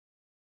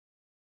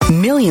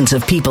Millions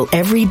of people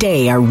every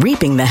day are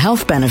reaping the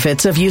health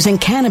benefits of using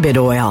cannabis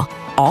oil,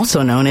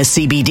 also known as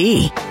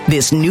CBD.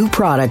 This new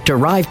product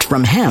derived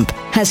from hemp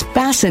has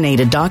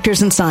fascinated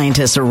doctors and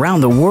scientists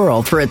around the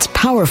world for its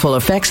powerful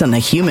effects on the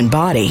human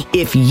body.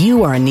 If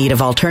you are in need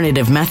of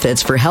alternative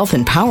methods for health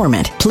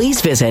empowerment, please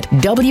visit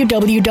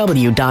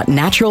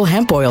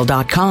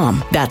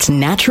www.naturalhempoil.com. That's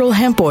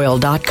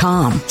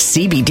naturalhempoil.com.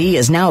 CBD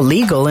is now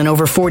legal in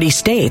over 40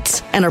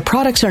 states, and our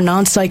products are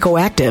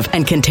non-psychoactive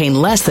and contain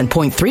less than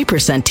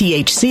 0.3%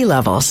 THC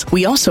levels.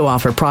 We also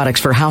offer products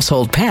for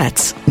household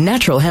pets.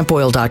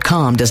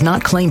 Naturalhempoil.com does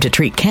not claim to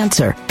treat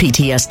cancer,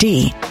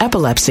 PTSD,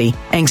 epilepsy,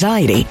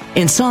 anxiety,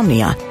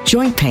 insomnia,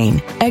 joint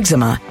pain,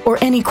 eczema, or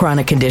any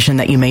chronic condition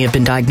that you may have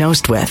been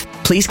diagnosed with.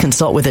 Please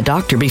consult with a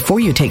doctor before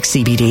you take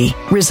CBD.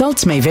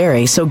 Results may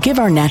vary, so give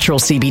our natural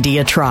CBD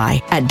a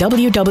try at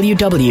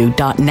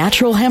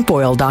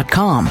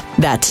www.naturalhempoil.com.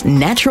 That's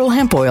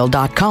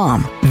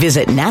naturalhempoil.com.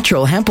 Visit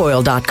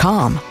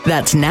naturalhempoil.com.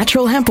 That's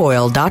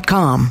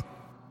naturalhempoil.com.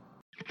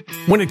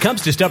 When it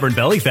comes to stubborn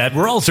belly fat,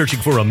 we're all searching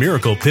for a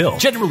miracle pill.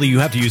 Generally, you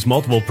have to use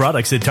multiple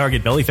products that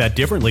target belly fat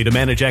differently to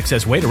manage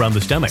excess weight around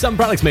the stomach. Some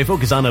products may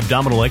focus on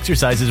abdominal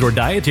exercises or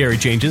dietary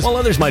changes, while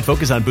others might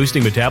focus on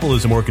boosting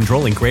metabolism or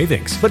controlling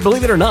cravings. But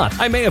believe it or not,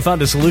 I may have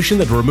found a solution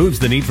that removes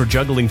the need for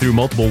juggling through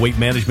multiple weight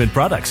management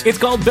products. It's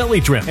called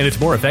Belly Trim, and it's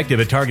more effective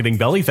at targeting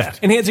belly fat,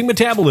 enhancing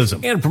metabolism,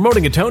 and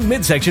promoting a toned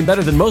midsection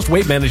better than most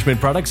weight management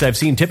products I've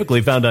seen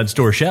typically found on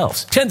store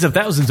shelves. Tens of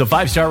thousands of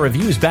 5-star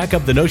reviews back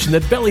up the notion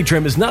that Belly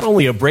Trim is not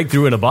only a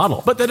breakthrough in a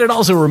bottle, but that it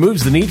also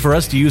removes the need for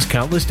us to use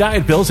countless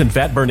diet pills and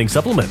fat-burning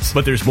supplements.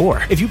 But there's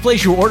more. If you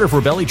place your order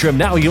for Belly Trim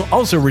now, you'll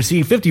also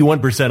receive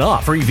 51%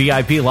 off, free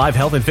VIP live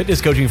health and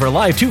fitness coaching for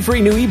life, 2 free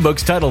new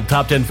ebooks titled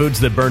Top 10 Foods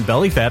That Burn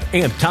Belly Fat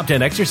and Top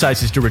 10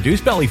 Exercises to Reduce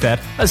Belly Fat,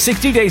 a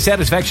 60-day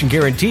satisfaction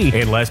guarantee,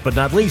 and last but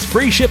not least,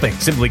 free shipping.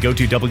 Simply go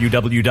to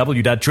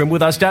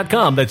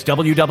www.trimwithus.com. That's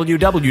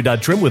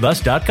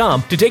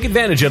www.trimwithus.com to take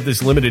advantage of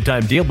this limited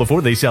time deal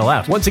before they sell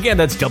out. Once again,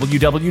 that's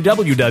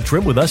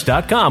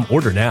www.trimwithus.com.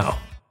 Order now.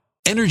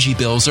 Energy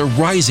bills are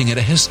rising at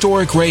a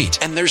historic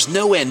rate, and there's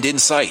no end in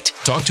sight.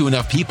 Talk to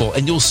enough people,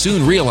 and you'll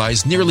soon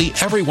realize nearly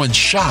everyone's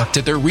shocked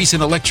at their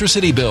recent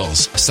electricity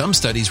bills. Some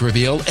studies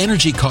reveal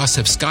energy costs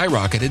have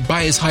skyrocketed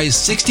by as high as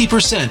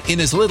 60%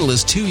 in as little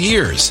as 2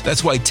 years.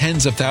 That's why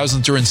tens of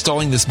thousands are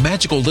installing this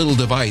magical little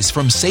device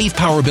from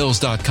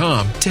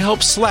SavePowerBills.com to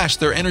help slash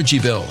their energy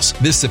bills.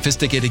 This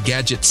sophisticated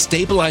gadget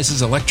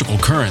stabilizes electrical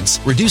currents,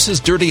 reduces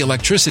dirty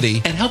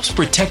electricity, and helps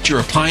protect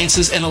your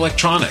appliances and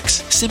electronics.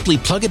 Simply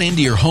plug it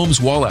into your home's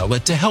wall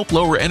outlet to help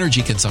lower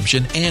energy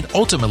consumption and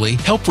ultimately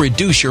help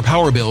reduce your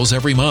power bills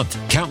every month.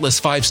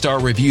 Countless 5-star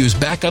reviews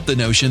back up the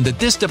notion that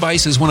this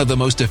device is one of the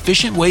most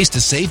efficient ways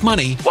to save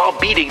money while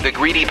beating the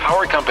greedy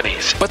power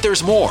companies. But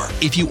there's more.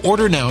 If you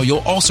order now, you'll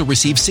also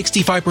receive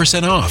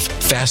 65% off,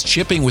 fast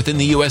shipping within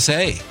the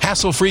USA,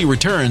 hassle-free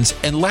returns,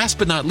 and last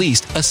but not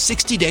least, a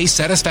 60-day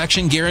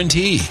satisfaction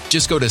guarantee.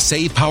 Just go to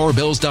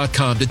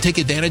SavePowerBills.com to take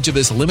advantage of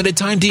this limited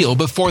time deal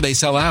before they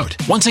sell out.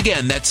 Once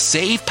again, that's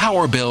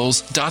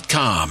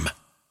SavePowerBills.com.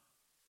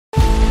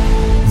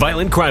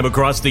 Violent crime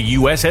across the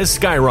U.S. has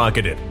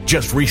skyrocketed.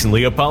 Just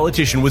recently, a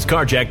politician was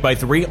carjacked by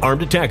 3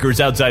 armed attackers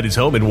outside his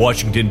home in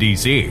Washington,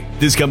 D.C.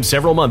 This comes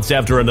several months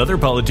after another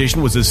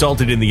politician was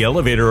assaulted in the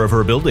elevator of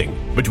her building.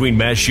 Between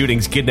mass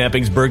shootings,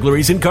 kidnappings,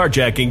 burglaries, and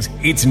carjackings,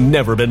 it's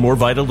never been more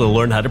vital to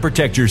learn how to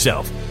protect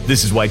yourself.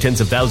 This is why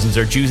tens of thousands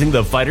are choosing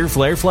the Fighter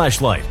Flare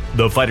flashlight.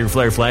 The Fighter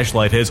Flare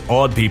flashlight has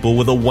awed people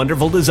with a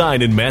wonderful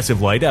design and massive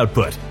light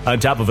output. On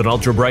top of an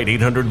ultra-bright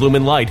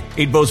 800-lumen light,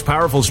 it boasts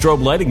powerful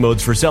strobe lighting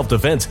modes for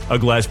self-defense, a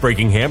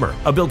glass-breaking hammer,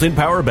 a built-in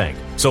power bank,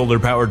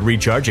 solar-powered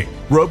recharging,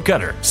 rope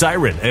cutter,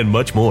 siren, and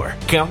much more.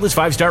 Countless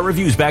 5-star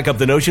reviews back up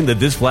the notion that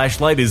this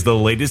flashlight is the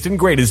latest and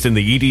greatest in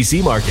the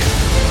EDC market.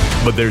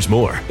 But there's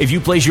more. If you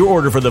place your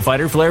order for the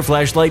Fighter Flare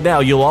flashlight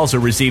now, you'll also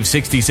receive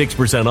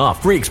 66%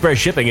 off, free express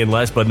shipping, and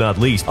last but not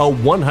least, a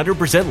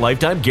 100%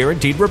 lifetime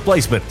guaranteed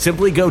replacement.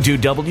 Simply go to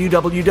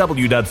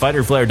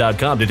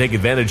www.fighterflare.com to take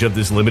advantage of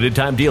this limited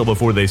time deal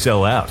before they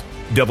sell out.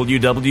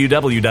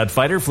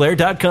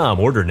 www.fighterflare.com.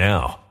 Order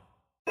now.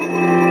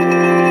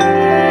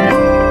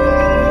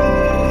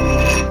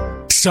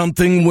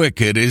 Something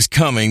wicked is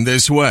coming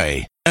this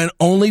way, and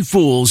only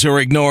fools are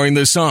ignoring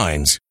the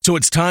signs. So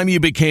it's time you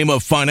became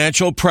a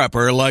financial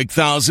prepper like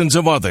thousands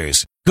of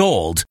others.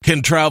 Gold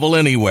can travel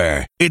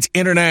anywhere. It's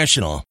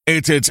international.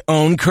 It's its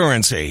own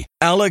currency.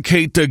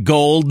 Allocate to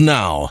gold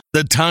now,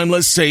 the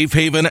timeless safe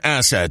haven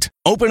asset.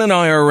 Open an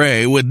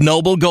IRA with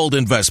Noble Gold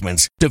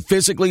Investments to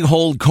physically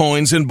hold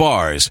coins and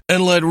bars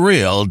and let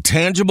real,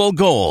 tangible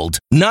gold,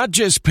 not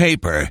just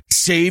paper,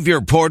 Save your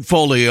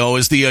portfolio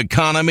as the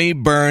economy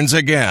burns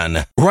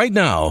again. Right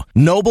now,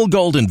 Noble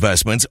Gold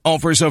Investments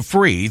offers a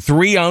free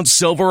 3-ounce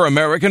silver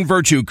American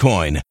Virtue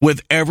coin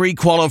with every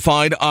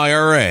qualified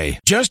IRA.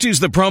 Just use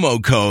the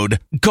promo code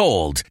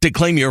GOLD to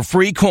claim your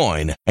free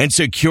coin and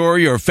secure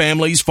your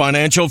family's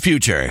financial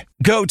future.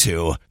 Go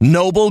to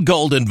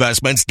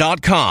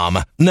noblegoldinvestments.com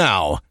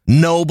now.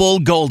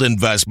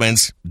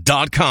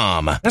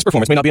 noblegoldinvestments.com. Past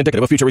performance may not be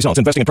indicative of future results.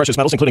 Investing in precious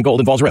metals, including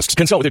gold, involves risks.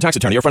 Consult with your tax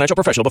attorney or financial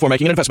professional before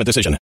making an investment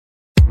decision.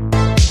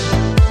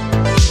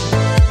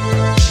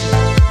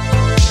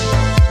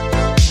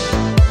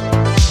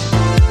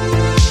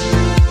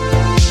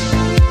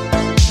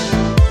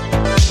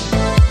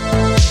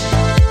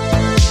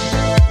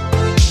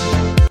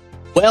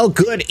 Well,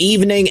 good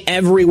evening,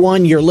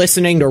 everyone. You're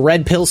listening to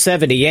Red Pill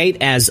 78.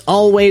 As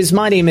always,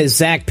 my name is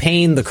Zach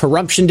Payne, the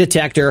corruption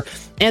detector,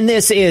 and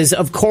this is,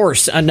 of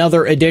course,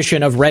 another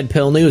edition of Red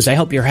Pill News. I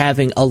hope you're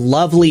having a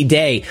lovely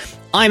day.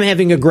 I'm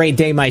having a great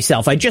day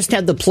myself. I just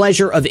had the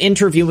pleasure of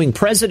interviewing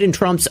President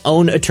Trump's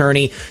own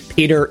attorney,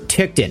 Peter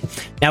Ticktin.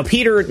 Now,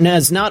 Peter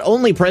is not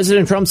only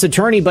President Trump's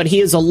attorney, but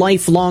he is a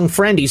lifelong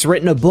friend. He's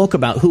written a book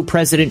about who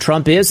President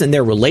Trump is and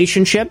their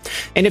relationship.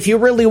 And if you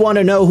really want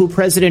to know who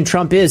President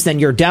Trump is, then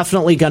you're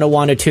definitely going to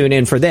want to tune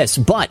in for this.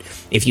 But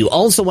if you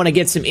also want to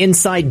get some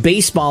inside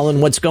baseball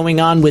on what's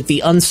going on with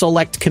the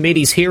Unselect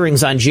Committee's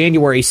hearings on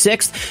January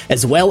 6th,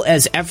 as well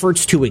as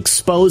efforts to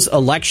expose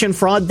election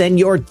fraud, then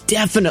you're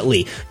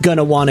definitely going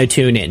to want to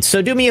tune in.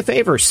 So do me a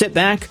favor, sit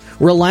back,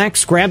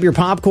 relax, grab your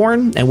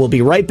popcorn, and we'll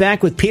be right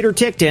back with Peter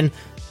Ticktin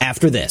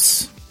after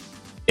this.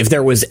 If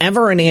there was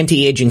ever an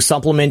anti-aging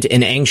supplement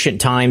in ancient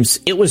times,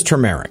 it was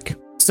turmeric.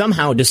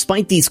 Somehow,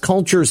 despite these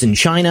cultures in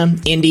China,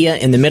 India,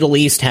 and the Middle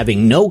East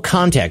having no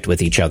contact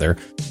with each other,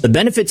 the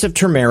benefits of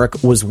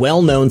turmeric was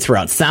well known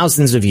throughout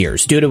thousands of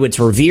years due to its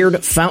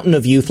revered fountain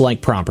of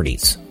youth-like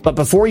properties. But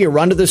before you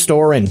run to the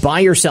store and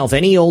buy yourself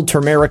any old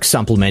turmeric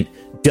supplement,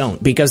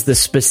 don't, because the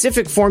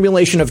specific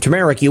formulation of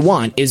turmeric you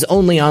want is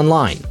only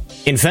online.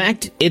 In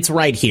fact, it's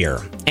right here,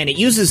 and it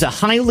uses a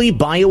highly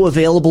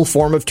bioavailable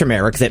form of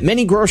turmeric that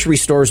many grocery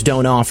stores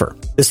don't offer.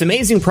 This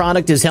amazing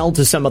product is held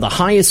to some of the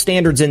highest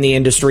standards in the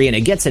industry, and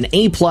it gets an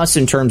A+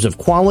 in terms of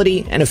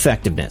quality and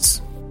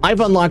effectiveness.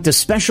 I've unlocked a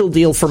special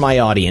deal for my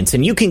audience,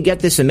 and you can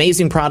get this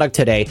amazing product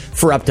today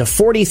for up to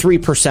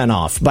 43%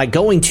 off by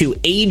going to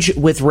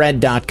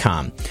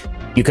agewithred.com.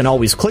 You can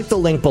always click the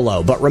link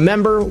below, but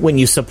remember, when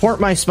you support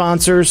my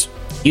sponsors,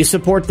 you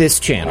support this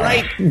channel.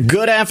 Right.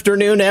 Good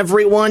afternoon,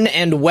 everyone,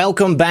 and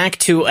welcome back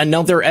to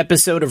another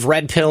episode of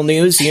Red Pill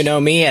News. You know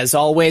me, as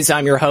always,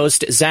 I'm your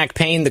host, Zach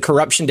Payne, the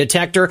corruption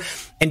detector,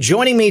 and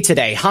joining me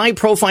today,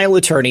 high-profile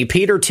attorney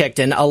Peter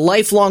Ticktin, a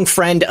lifelong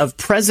friend of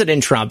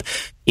President Trump.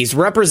 He's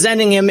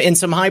representing him in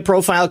some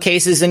high-profile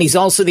cases, and he's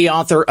also the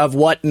author of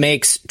What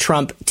Makes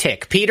Trump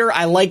Tick. Peter,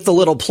 I like the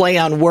little play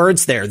on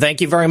words there.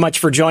 Thank you very much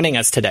for joining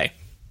us today.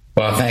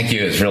 Well, thank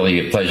you. It's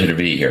really a pleasure to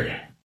be here.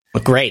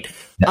 Great.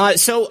 I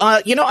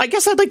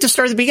guess I'd like to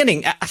start at the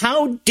beginning.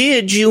 How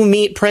did you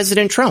meet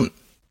President Trump?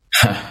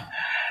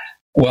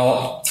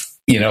 Well,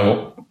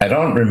 I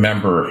don't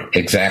remember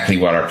exactly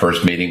what our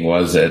first meeting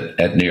was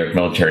at New York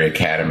Military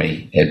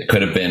Academy. It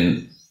could have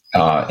been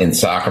in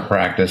soccer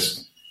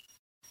practice,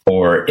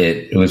 or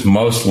it was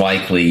most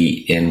likely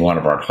in one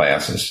of our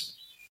classes.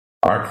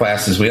 Our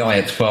classes, we only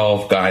had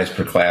 12 guys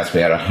per class.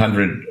 We had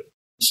 100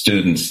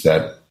 students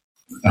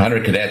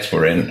 100 cadets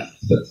were in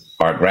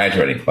our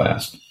graduating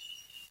class.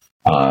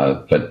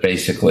 But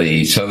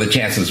basically, so the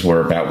chances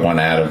were about 1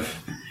 out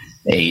of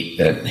 8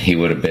 that he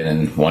would have been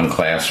in one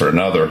class or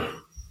another.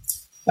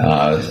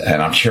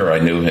 And I'm sure I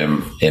knew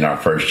him in our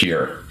first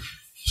year.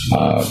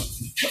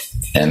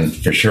 And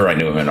for sure I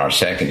knew him in our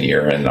second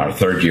year. And our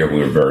third year, we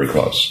were very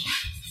close.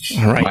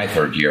 All right. My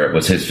third year, it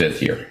was his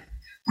fifth year.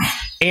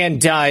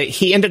 And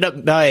he ended up,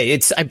 I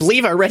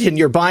believe I read in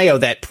your bio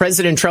that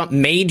President Trump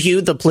made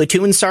you the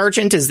platoon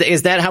sergeant.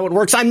 Is that how it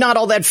works? I'm not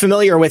all that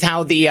familiar with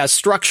how the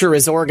structure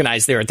is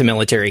organized there at the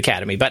military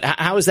academy, but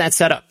how is that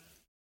set up?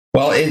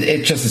 Well,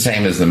 it's just the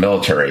same as the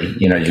military.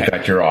 You've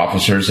got your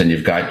officers and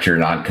you've got your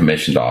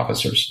non-commissioned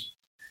officers.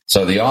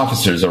 So the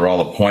officers are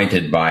all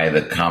appointed by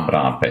the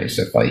commandant,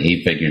 basically.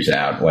 He figures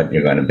out what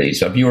you're going to be.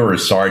 So if you were a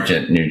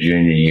sergeant in your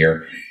junior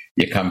year,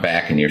 you come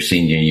back in your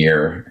senior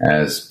year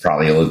as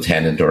probably a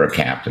lieutenant or a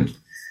captain.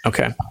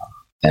 Okay.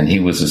 And he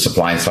was a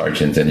supply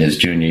sergeant in his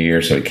junior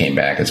year, so he came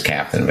back as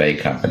captain of A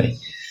company.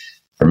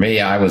 For me,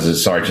 I was a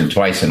sergeant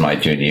twice in my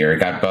junior year. I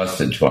got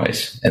busted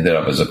twice, ended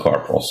up as a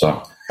corporal.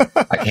 So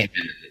I came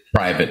in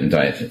private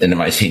into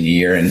my senior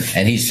year,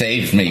 and he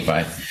saved me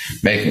by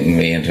making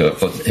me into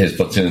his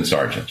platoon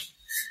sergeant.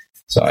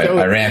 So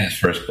I ran his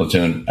first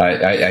platoon.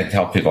 I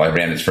tell people I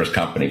ran his first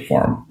company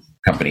for him,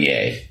 Company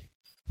A.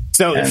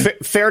 So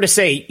fair to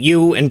say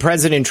you and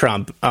President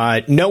Trump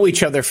know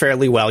each other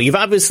fairly well. You've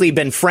obviously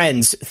been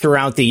friends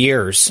throughout the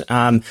years.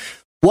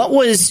 What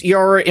was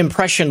your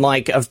impression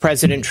like of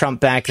President Trump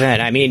back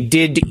then? I mean,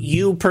 did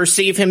you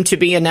perceive him to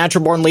be a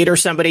natural-born leader,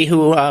 somebody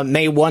who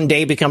may one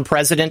day become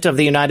president of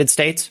the United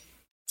States?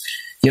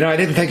 I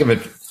didn't think of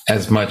it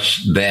as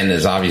much then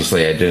as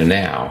obviously I do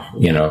now,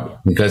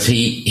 because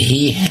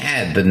he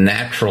had the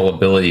natural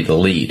ability to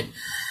lead.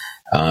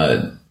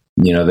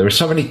 There were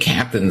so many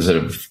captains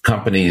of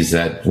companies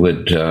that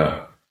would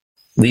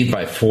lead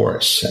by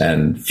force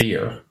and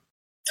fear.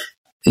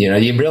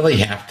 You really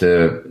have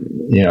to,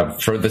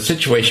 for the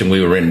situation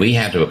we were in, we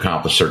had to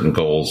accomplish certain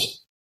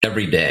goals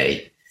every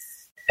day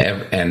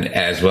and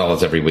as well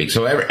as every week.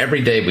 So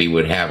every day we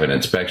would have an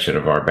inspection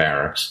of our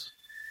barracks.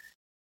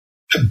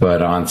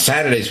 But on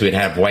Saturdays, we'd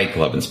have white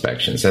glove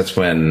inspections. That's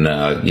when,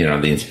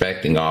 the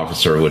inspecting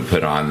officer would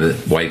put on the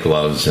white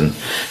gloves and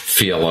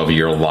feel over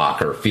your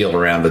locker, feel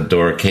around the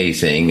door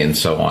casing and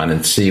so on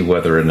and see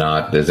whether or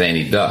not there's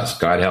any dust.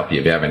 God help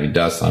you if you have any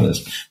dust on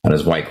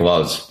his white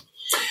gloves.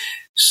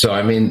 So,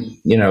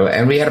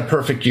 and we had a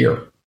perfect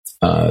year.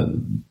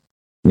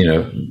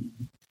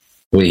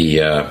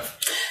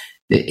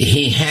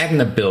 He had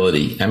an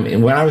ability.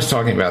 When I was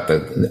talking about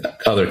the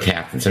other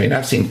captains,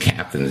 I've seen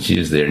captains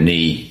use their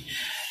knee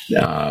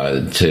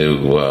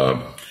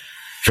for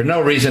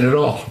no reason at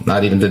all,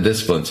 not even to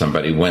discipline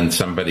somebody. When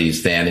somebody's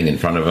standing in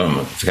front of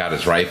him, he's got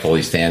his rifle,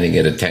 he's standing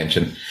at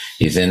attention,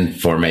 he's in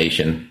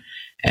formation,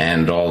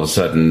 and all of a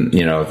sudden,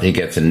 he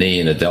gets a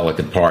knee in a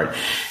delicate part.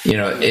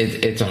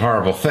 It's a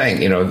horrible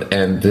thing,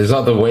 and there's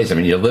other ways.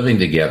 You're living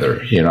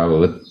together,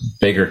 with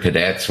bigger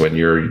cadets when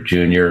you're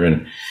junior,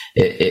 and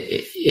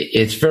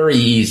it's very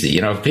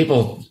easy.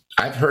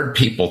 I've heard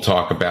people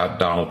talk about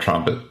Donald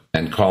Trump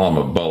and call him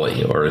a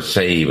bully or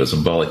say he was a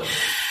bully.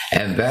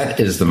 And that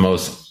is the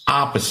most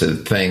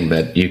opposite thing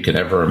that you could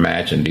ever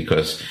imagine,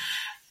 because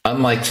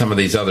unlike some of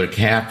these other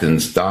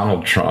captains,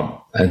 Donald Trump,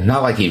 and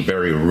not like he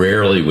very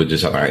rarely would do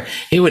something like that,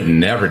 he would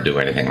never do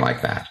anything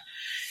like that.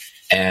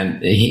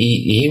 And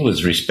he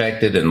was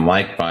respected and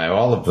liked by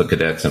all of the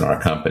cadets in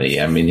our company.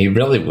 He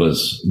really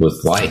was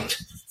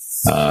liked,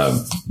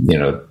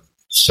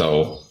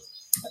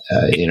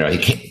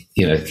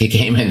 he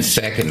came in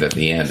second at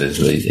the end as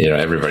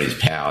everybody's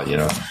pal.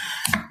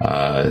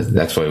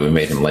 That's why we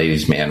made him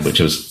ladies' man,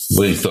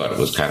 we thought it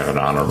was kind of an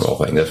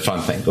honorable thing, a fun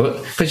thing.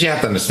 Because you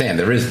have to understand,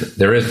 there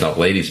is no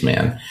ladies'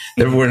 man.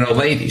 There were no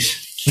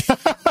ladies.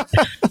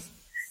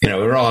 We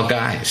were all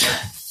guys.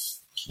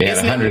 We had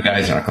 100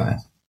 guys in our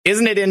class.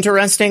 Isn't it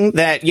interesting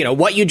that,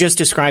 what you just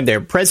described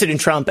there,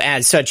 President Trump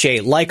as such a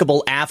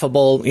likable,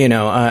 affable,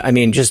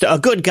 just a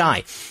good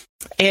guy.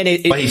 But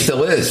he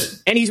still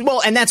is. And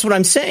and that's what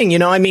I'm saying.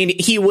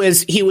 He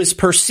was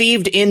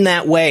perceived in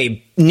that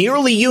way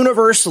nearly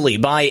universally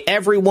by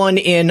everyone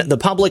in the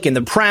public, in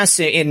the press,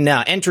 in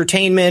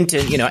entertainment,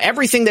 and,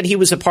 everything that he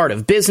was a part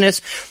of,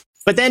 business.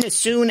 But then as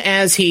soon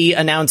as he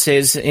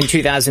announces in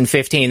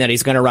 2015 that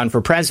he's going to run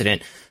for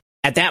president,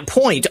 at that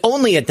point,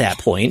 only at that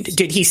point,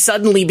 did he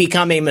suddenly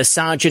become a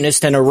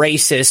misogynist and a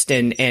racist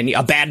and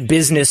a bad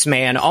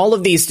businessman, all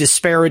of these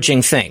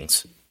disparaging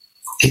things.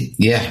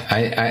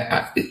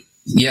 Yeah,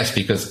 yes,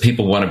 because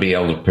people want to be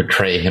able to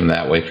portray him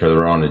that way for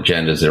their own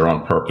agendas, their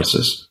own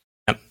purposes.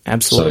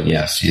 Absolutely. So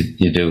yes,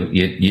 you do.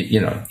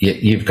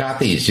 You've got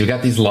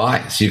these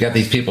lies. You've got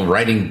these people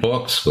writing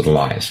books with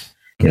lies.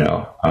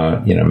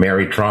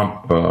 Mary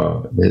Trump,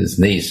 his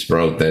niece,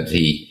 wrote that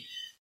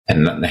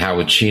and how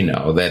would she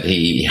know that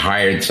he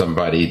hired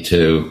somebody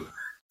to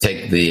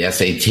take the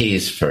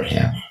SATs for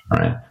him?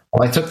 Right.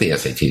 Well, I took the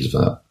SATs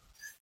for him.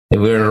 We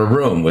were in a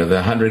room with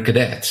 100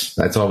 cadets.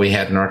 That's all we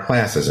had in our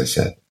class, as I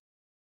said.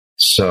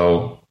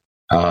 So,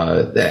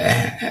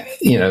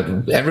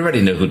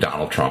 everybody knew who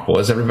Donald Trump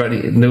was.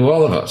 Everybody knew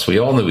all of us. We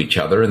all knew each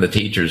other, and the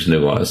teachers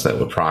knew us that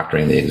were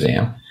proctoring the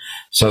exam.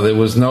 So there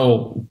was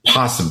no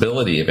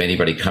possibility of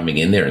anybody coming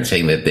in there and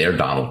saying that they're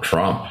Donald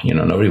Trump.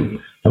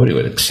 Nobody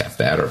would accept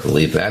that or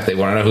believe that. They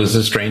want to know who's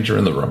the stranger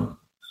in the room.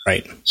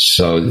 Right.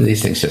 So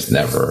these things just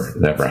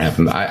never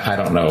happen. I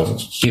don't know.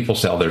 People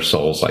sell their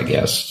souls, I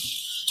guess.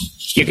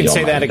 You can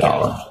say that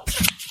again.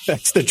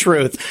 That's the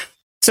truth.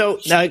 So,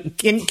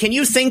 can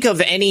you think of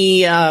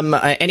any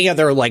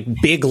other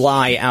big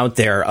lie out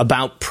there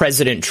about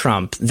President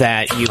Trump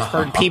that you've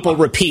heard people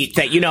repeat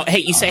that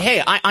you say,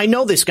 hey, I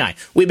know this guy.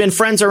 We've been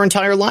friends our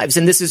entire lives,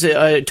 and this is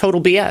a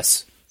total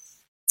BS.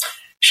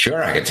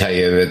 Sure, I can tell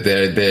you that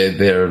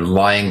they're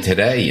lying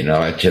today.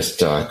 I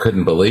just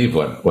couldn't believe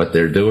what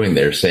they're doing.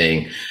 They're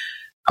saying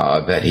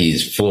that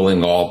he's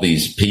fooling all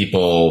these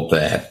people,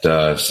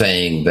 that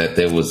saying that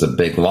there was a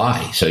big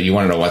lie. So you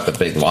want to know what the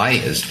big lie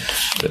is?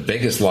 The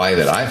biggest lie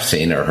that I've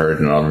seen or heard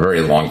in a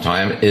very long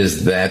time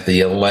is that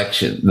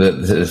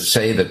to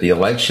say that the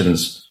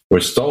elections were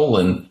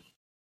stolen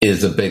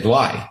is a big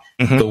lie.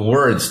 Mm-hmm. The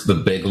words, the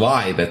big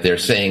lie that they're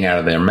saying out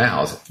of their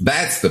mouths,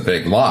 that's the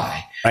big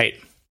lie. Right.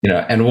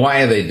 And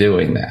why are they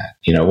doing that?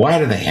 Why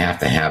do they have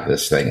to have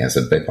this thing as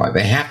a big lie?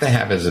 They have to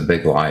have it as a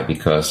big lie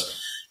because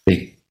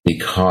they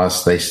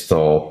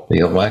stole the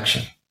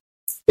election,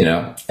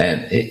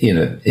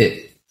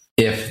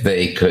 if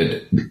they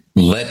could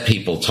let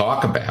people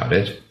talk about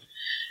it,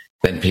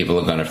 then people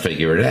are going to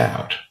figure it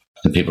out,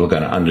 and people are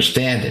going to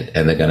understand it,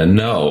 and they're going to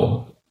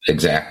know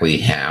exactly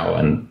how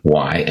and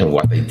why and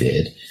what they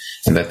did,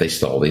 and that they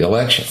stole the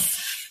election.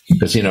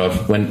 Because,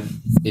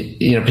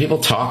 people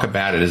talk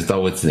about it as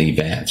though it's an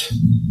event.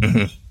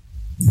 Mm-hmm.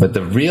 But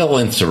the real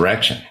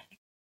insurrection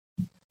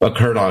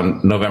occurred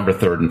on November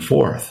 3rd and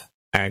 4th.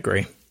 I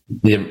agree.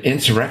 The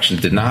insurrection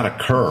did not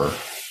occur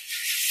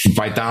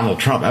by Donald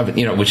Trump,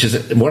 which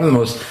is one of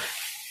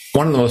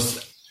the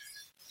most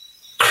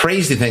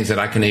crazy things that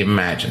I can even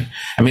imagine.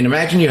 I mean,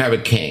 imagine you have a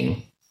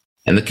king,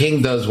 and the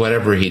king does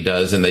whatever he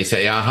does, and they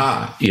say,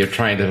 aha, you're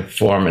trying to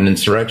form an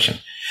insurrection.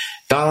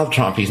 Donald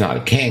Trump, he's not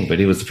a king, but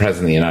he was the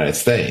president of the United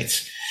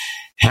States.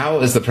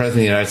 How is the president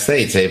of the United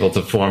States able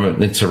to form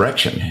an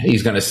insurrection?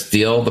 He's going to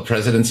steal the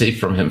presidency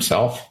from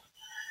himself?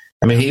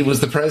 I mean, he was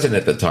the president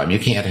at the time. You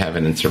can't have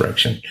an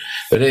insurrection.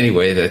 But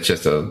anyway, that's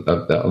just a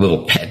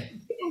little pet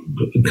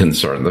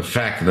concern. The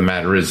fact of the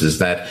matter is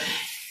that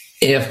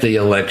if the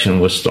election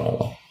was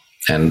stolen,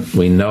 and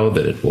we know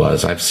that it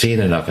was, I've seen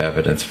enough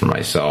evidence for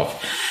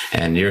myself,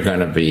 and you're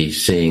going to be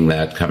seeing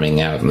that coming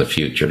out in the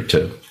future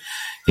too.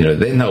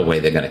 There's no way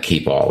they're going to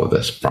keep all of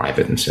this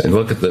private. And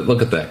look at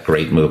that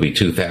great movie,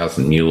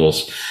 2000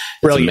 Mules. It's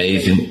brilliant.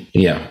 Amazing.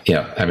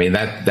 Yeah. I mean,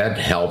 that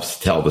helps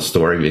tell the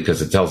story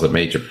because it tells a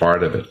major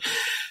part of it.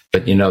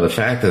 But, the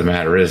fact of the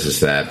matter is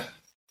that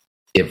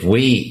if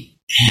we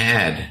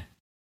had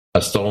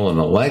a stolen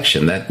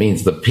election, that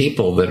means the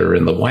people that are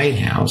in the White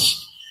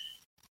House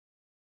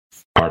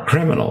are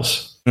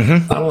criminals.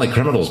 Mm-hmm. Not only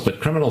criminals,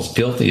 but criminals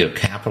guilty of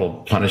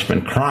capital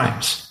punishment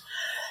crimes.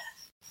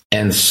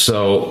 And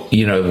so,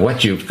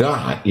 what you've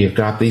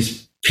got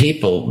these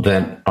people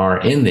that are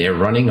in there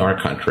running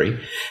our country.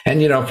 And,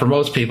 for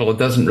most people, it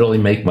doesn't really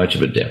make much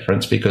of a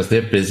difference because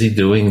they're busy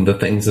doing the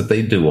things that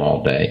they do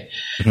all day.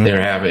 Mm-hmm.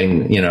 They're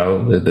having,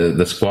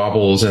 the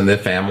squabbles in their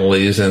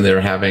families, and they're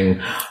having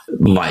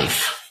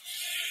life.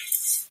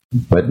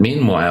 But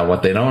meanwhile,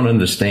 what they don't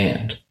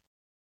understand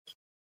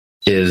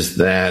is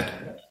that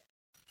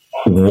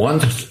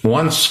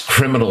once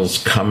criminals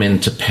come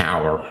into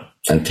power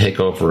and take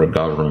over a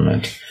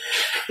government,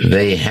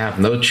 they have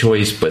no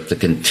choice but to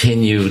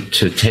continue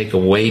to take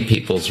away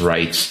people's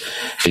rights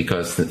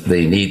because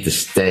they need to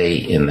stay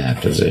in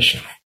that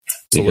position.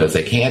 Because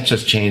they can't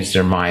just change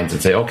their minds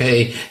and say,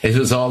 okay, this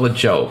was all a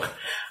joke.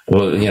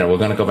 Well, we're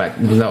going to go back.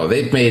 No,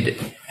 they've made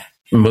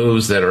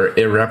moves that are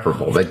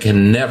irreparable. They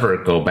can never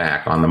go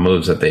back on the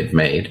moves that they've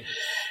made.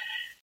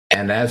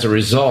 And as a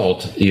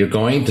result, you're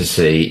going to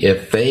see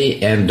if they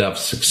end up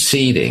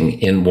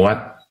succeeding in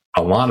what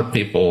a lot of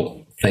people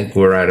think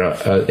we're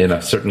at in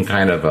a certain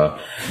kind of a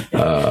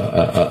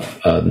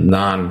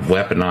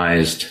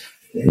non-weaponized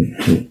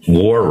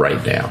war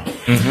right now.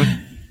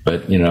 Mm-hmm.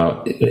 But,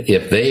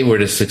 if they were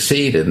to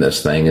succeed in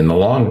this thing in the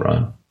long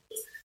run,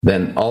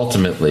 then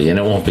ultimately, and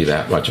it won't be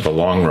that much of a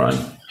long run,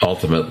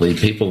 ultimately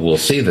people will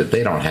see that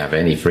they don't have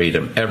any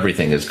freedom.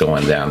 Everything is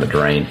going down the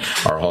drain.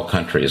 Our whole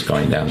country is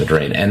going down the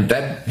drain. And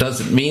that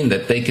doesn't mean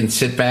that they can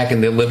sit back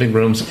in their living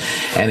rooms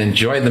and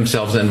enjoy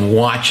themselves and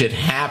watch it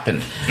happen.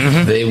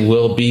 Mm-hmm. They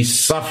will be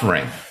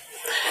suffering,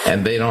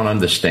 and they don't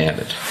understand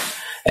it.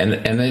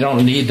 And they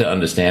don't need to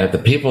understand it.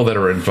 The people that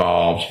are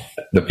involved,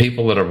 the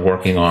people that are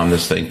working on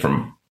this thing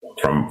from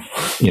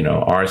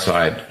our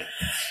side,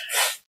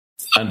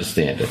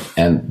 understand it,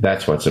 and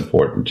that's what's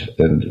important.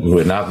 And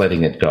we're not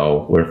letting it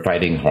go. We're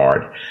fighting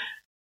hard.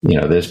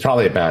 There's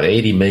probably about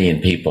 80 million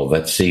people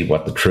that see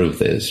what the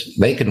truth is.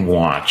 They can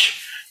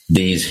watch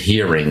these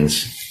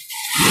hearings,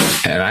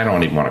 and I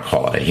don't even want to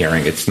call it a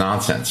hearing. It's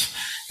nonsense.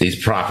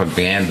 These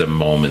propaganda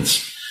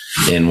moments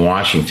in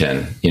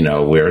Washington,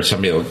 where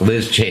somebody like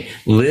Liz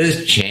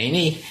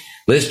Cheney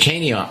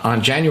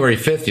on January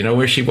 5th,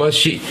 where she was?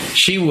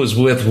 She was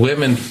with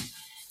Women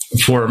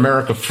for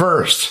America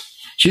First.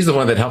 She's the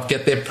one that helped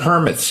get their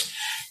permits,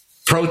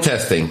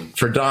 protesting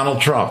for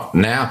Donald Trump.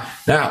 Now,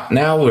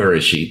 where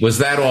is she? Was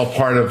that all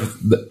part of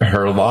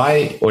her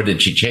lie, or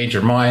did she change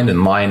her mind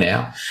and lie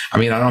now? I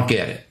mean, I don't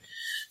get it.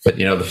 But,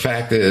 the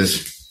fact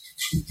is,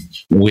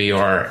 we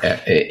are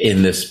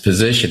in this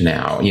position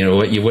now.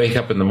 You wake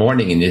up in the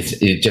morning and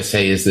you just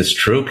say, is this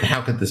true?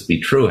 How could this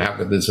be true? How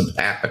could this have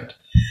happened?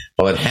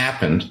 Well, it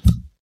happened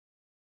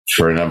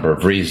for a number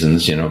of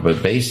reasons,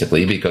 but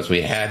basically because we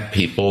had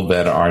people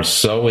that are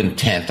so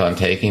intent on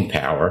taking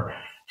power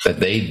that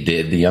they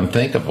did the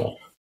unthinkable.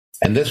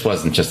 And this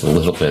wasn't just a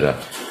little bit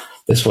of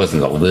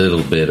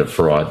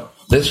fraud.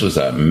 This was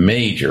a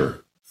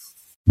major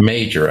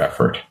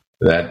effort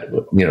that,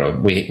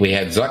 we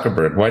had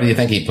Zuckerberg. Why do you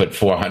think he put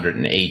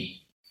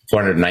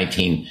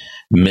 $419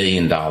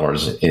 million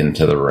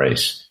into the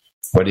race?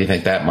 What do you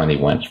think that money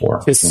went for?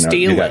 To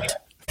steal it.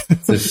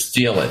 To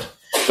steal it.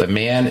 The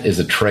man is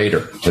a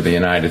traitor to the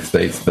United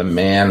States. The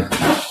man,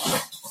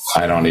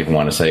 I don't even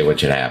want to say what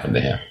should happen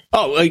to him.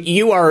 Oh,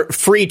 you are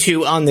free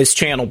to on this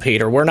channel,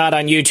 Peter. We're not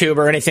on YouTube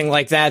or anything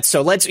like that.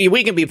 So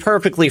we can be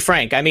perfectly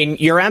frank. I mean,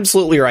 you're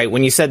absolutely right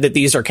when you said that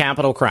these are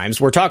capital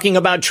crimes. We're talking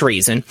about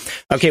treason.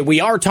 Okay,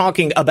 we are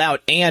talking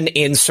about an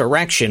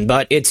insurrection,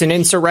 but it's an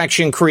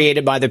insurrection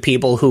created by the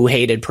people who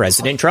hated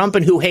President Trump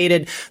and who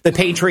hated the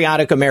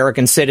patriotic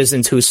American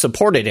citizens who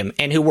supported him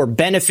and who were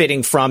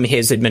benefiting from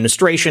his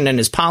administration and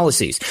his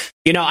policies.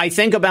 You know, I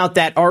think about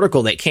that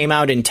article that came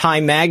out in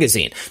Time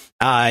magazine.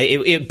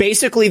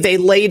 Basically, they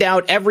laid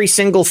out every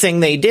single thing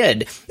they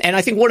did. And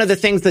I think one of the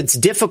things that's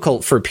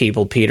difficult for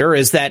people, Peter,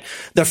 is that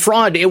the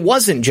fraud, it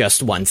wasn't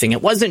just one thing.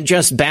 It wasn't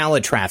just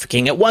ballot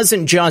trafficking. It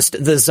wasn't just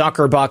the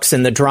Zuckerbucks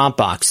and the drop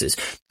boxes.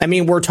 I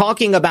mean, we're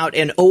talking about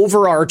an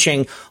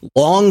overarching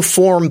long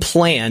form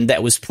plan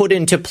that was put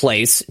into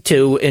place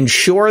to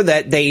ensure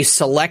that they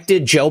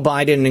selected Joe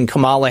Biden and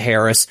Kamala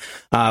Harris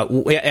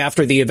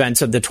after the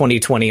events of the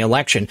 2020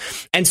 election.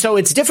 And so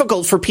it's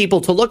difficult for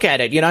people to look at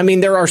it. You know, I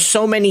mean, there are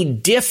so many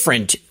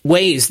different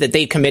ways that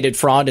they committed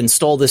fraud and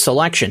stole this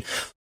election.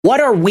 What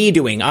are we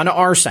doing on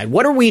our side?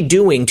 What are we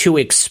doing to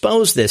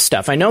expose this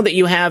stuff? I know that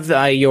you have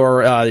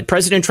your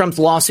President Trump's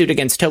lawsuit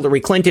against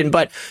Hillary Clinton,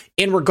 but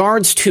in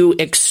regards to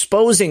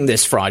exposing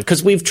this fraud,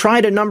 because we've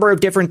tried a number of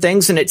different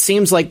things and it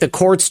seems like the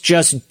courts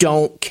just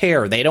don't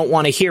care. They don't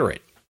want to hear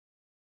it.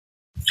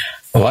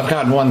 Well, I've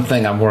got one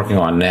thing I'm working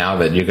on now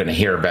that you're going to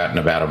hear about in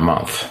about a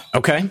month.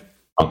 Okay.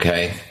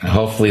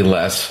 Hopefully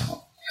less.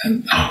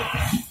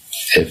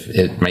 If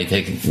it may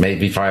take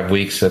maybe 5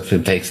 weeks if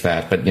it takes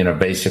that, but you know,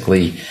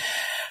 basically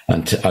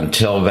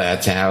until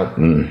that's out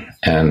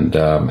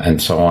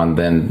and so on,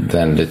 then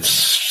it's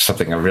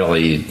something I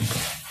really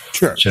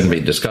shouldn't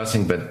be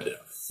discussing. But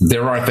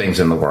there are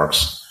things in the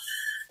works.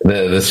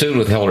 The suit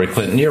with Hillary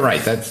Clinton, you're right.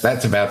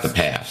 That's about the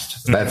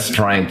past. That's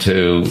trying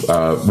to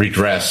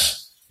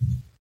redress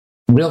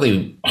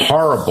really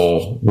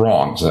horrible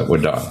wrongs that were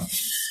done.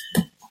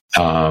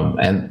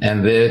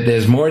 And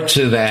there's more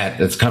to that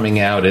that's coming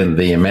out in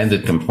the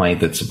amended complaint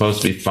that's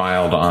supposed to be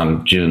filed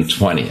on June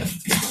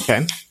 20th.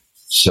 Okay.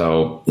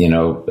 So, you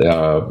know,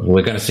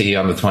 we're going to see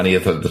on the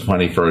 20th or the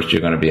 21st,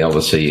 you're going to be able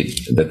to see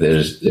that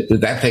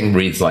that thing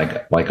reads like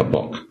a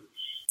book.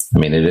 I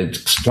mean, it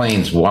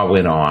explains what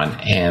went on.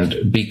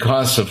 And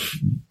because of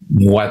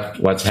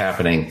what's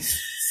happening,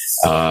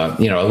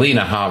 you know,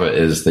 Alina Habba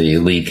is the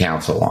lead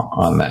counsel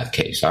on that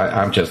case.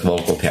 I'm just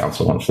local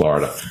counsel in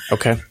Florida.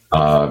 Okay.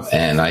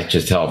 And I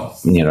just help,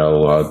 you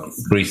know,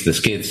 grease the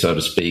skids, so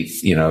to speak,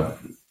 you know,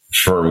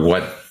 for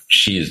what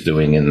she is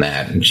doing in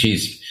that. And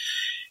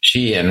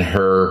she and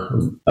her,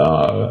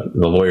 the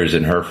lawyers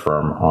in her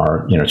firm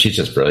are, you know, she's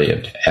just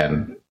brilliant.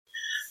 And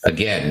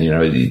again, you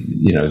know,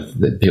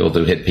 the people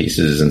do hit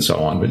pieces and so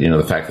on. But, you know,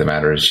 the fact of the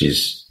matter is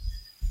she's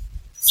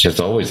just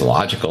always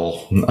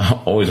logical,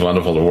 always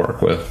wonderful to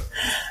work with.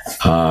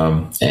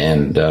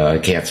 And I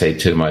can't say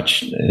too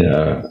much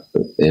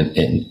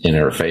in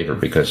her favor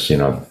because, you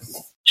know,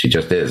 she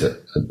just is a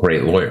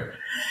great lawyer.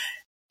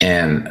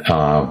 And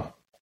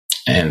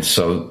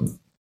so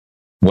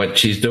what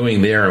she's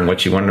doing there and what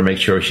she wanted to make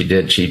sure she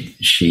did,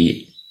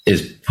 she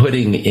is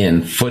putting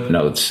in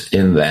footnotes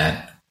in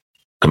that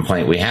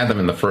complaint. We had them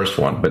in the first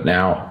one, but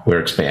now we're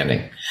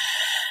expanding.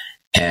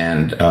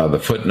 And the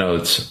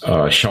footnotes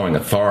showing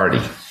authority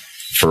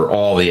for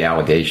all the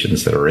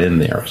allegations that are in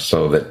there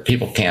so that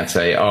people can't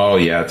say, oh,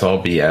 yeah, it's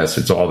all BS,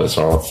 it's all this,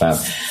 all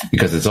that,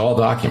 because it's all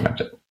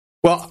documented.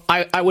 Well,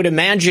 I would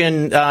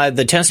imagine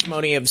the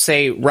testimony of,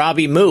 say,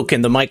 Robbie Mook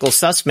in the Michael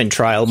Sussman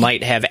trial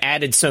might have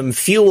added some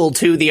fuel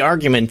to the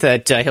argument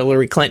that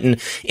Hillary Clinton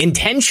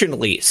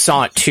intentionally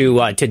sought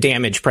to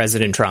damage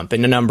President Trump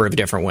in a number of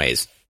different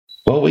ways.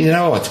 Well, we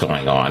know what's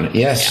going on.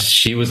 Yes,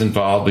 she was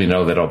involved. We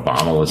know that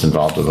Obama was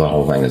involved with the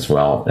whole thing as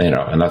well. You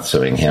know, I'm not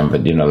suing him,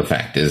 but, you know, the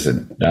fact is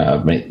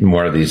that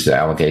more of these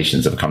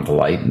allegations have come to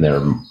light, and there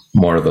are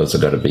more of those are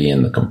going to be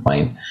in the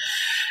complaint.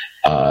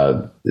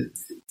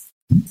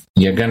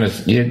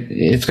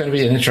 It's going to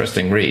be an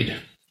interesting read.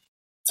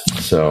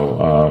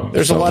 So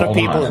there's a lot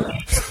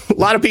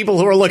of people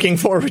who are looking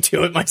forward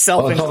to it,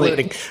 myself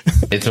including.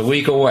 It's a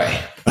week away.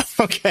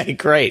 Okay,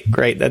 great.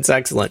 That's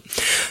excellent.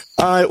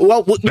 But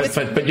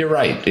you're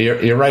right.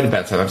 You're right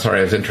about that. I'm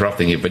sorry I was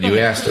interrupting you, but you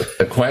asked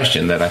a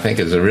question that I think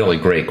is a really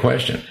great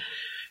question.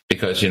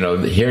 Because, you know,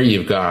 here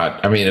you've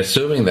got, I mean,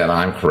 assuming that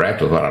I'm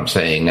correct with what I'm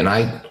saying, and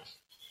I'm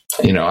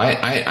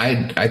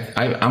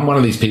one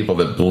of these people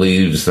that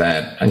believes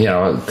that, you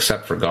know,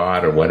 except for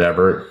God or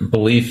whatever,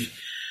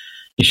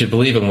 you should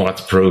believe in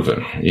what's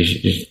proven.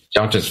 You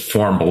don't just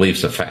form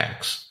beliefs of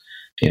facts,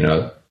 you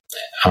know.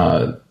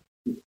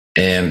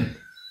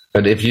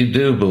 But if you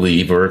do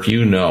believe, or if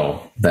you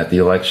know that the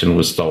election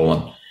was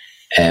stolen,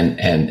 and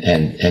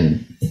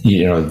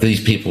you know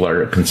these people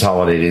are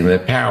consolidating their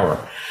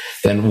power,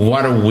 then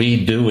what are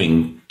we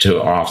doing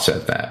to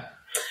offset that?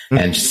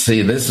 And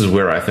see, this is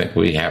where I think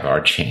we have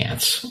our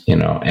chance, you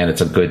know, and it's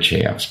a good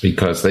chance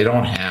because they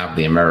don't have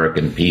the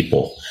American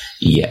people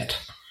yet,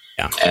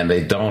 and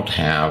they don't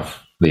have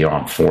the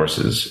armed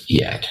forces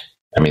yet.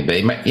 I mean,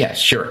 they might, yes,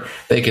 sure,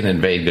 they can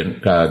invade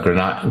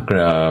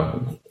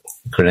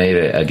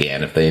Grenada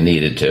again if they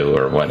needed to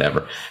or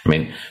whatever. I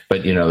mean,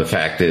 but the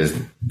fact is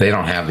they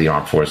don't have the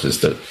armed forces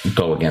to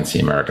go against the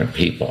American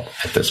people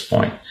at this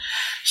point.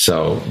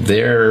 So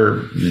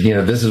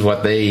this is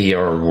what they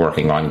are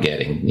working on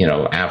getting,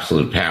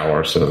 absolute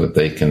power so that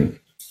they can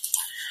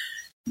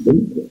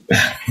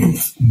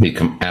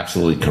become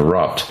absolutely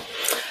corrupt.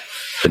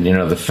 But,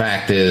 the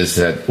fact is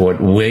that what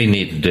we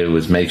need to do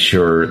is make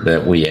sure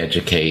that we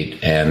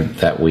educate and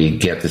that we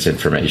get this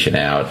information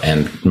out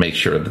and make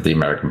sure that the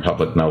American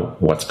public know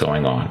what's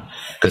going on.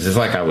 Because it's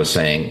like I was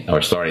saying,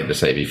 or starting to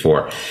say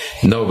before,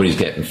 nobody's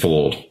getting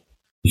fooled.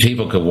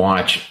 People could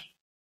watch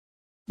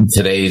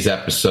today's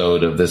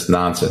episode of this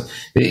nonsense.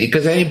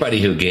 Because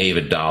anybody who gave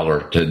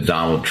 $1 to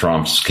Donald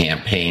Trump's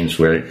campaigns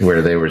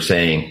where they were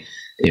saying,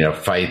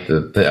 fight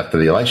after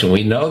the election,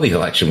 we know the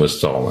election was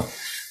stolen.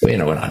 We're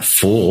not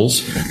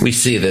fools. We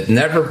see that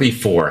never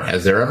before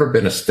has there ever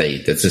been a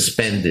state that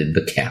suspended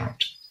the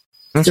count.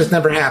 It just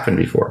never happened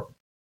before.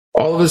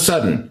 All of a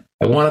sudden,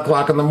 at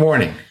 1:00 in the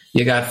morning,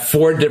 you got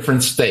 4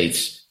 different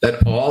states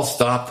that all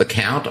stopped the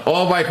count,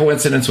 all by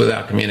coincidence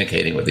without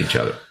communicating with each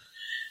other.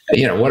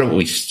 What are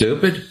we,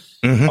 stupid?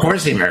 Mm-hmm. Of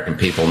course the American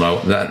people know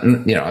that,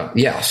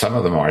 some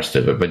of them are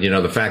stupid, but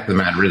the fact of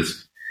the matter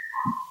is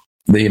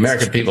the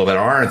American people that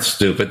aren't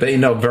stupid, they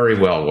know very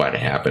well what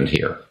happened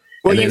here.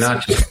 Well, and they're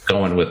not just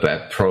going with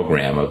that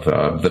program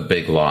of the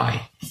big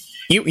lie.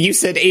 You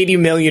said 80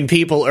 million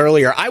people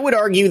earlier. I would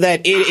argue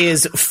that it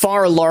is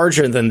far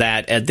larger than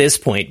that at this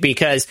point,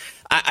 because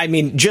I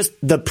mean, just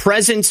the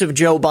presence of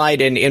Joe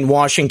Biden in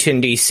Washington,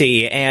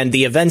 D.C. and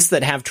the events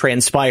that have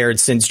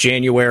transpired since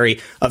January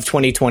of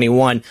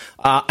 2021,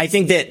 I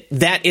think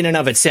that in and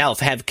of itself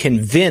have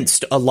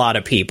convinced a lot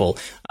of people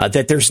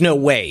that there's no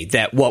way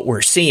that what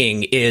we're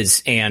seeing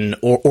is an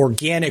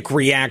organic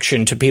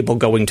reaction to people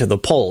going to the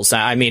polls.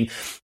 I mean,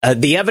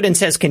 the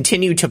evidence has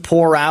continued to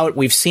pour out.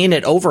 We've seen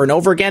it over and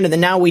over again. And then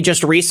now we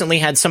just recently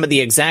had some of the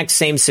exact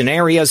same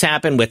scenarios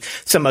happen with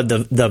some of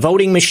the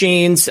voting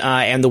machines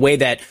and the way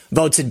that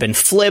votes had been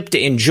flipped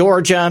in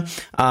Georgia,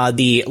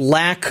 the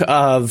lack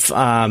of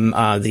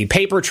the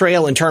paper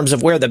trail in terms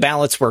of where the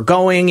ballots were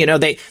going.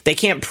 They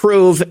can't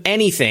prove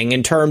anything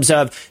in terms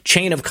of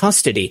chain of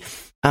custody.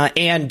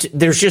 And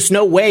there's just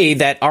no way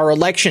that our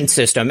election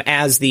system,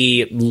 as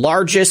the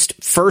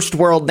largest first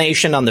world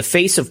nation on the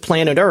face of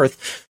planet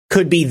Earth,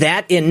 could be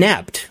that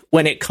inept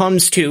when it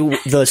comes to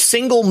the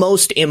single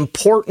most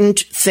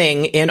important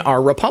thing in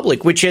our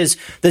republic, which is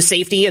the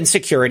safety and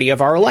security of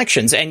our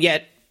elections. And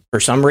yet, for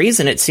some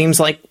reason, it seems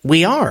like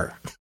we are.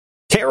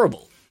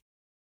 Terrible.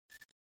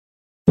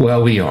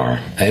 Well, we are.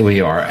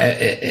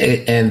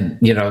 And,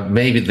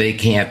 maybe they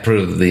can't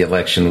prove the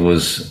election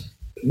was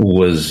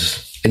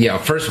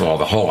first of all,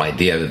 the whole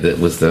idea that it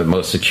was the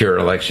most secure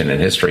election in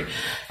history,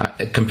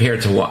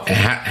 compared to what,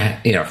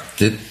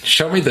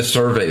 show me the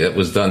survey that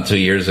was done 2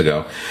 years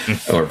ago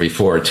or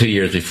before, 2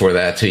 years before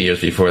that, 2 years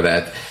before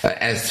that,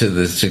 as to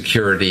the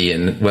security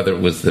and whether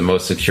it was the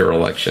most secure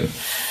election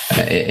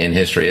in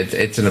history.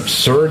 It's an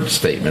absurd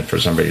statement for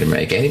somebody to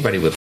make. Anybody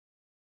with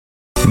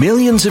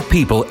Millions of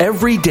people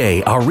every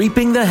day are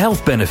reaping the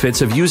health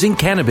benefits of using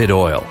cannabis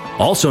oil,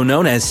 also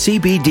known as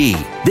CBD.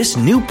 This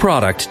new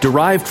product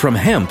derived from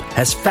hemp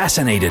has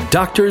fascinated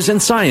doctors and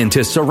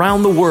scientists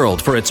around the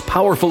world for its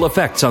powerful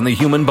effects on the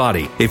human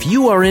body. If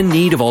you are in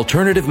need of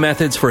alternative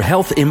methods for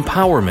health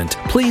empowerment,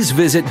 please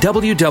visit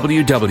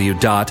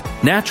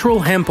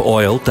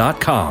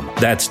www.naturalhempoil.com.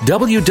 That's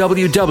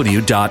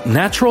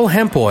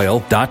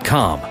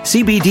www.naturalhempoil.com.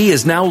 CBD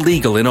is now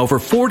legal in over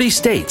 40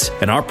 states,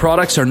 and our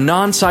products are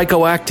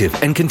non-psychoactive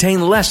and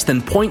contain less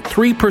than 0.3%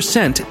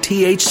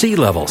 THC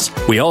levels.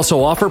 We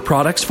also offer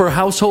products for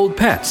household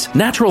pets.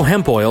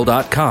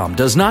 NaturalHempOil.com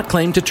does not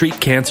claim to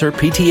treat cancer,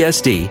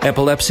 PTSD,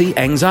 epilepsy,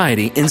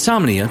 anxiety,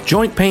 insomnia,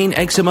 joint pain,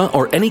 eczema,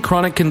 or any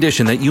chronic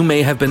condition that you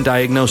may have been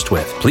diagnosed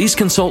with. Please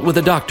consult with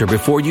a doctor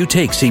before you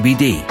take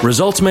CBD.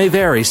 Results may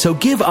vary, so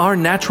give our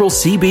natural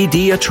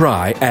CBD a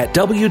try at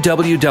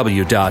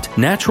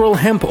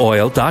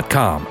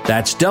www.naturalhempoil.com.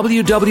 That's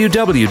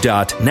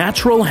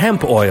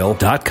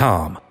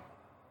www.naturalhempoil.com.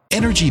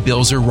 Energy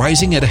bills are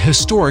rising at a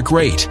historic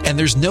rate, and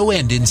there's no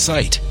end in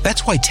sight.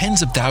 That's why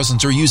tens of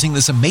thousands are using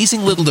this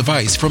amazing little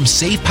device from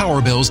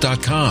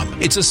SavePowerBills.com.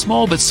 It's a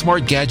small but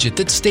smart gadget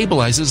that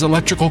stabilizes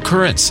electrical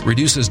currents,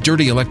 reduces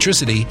dirty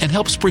electricity, and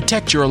helps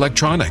protect your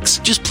electronics.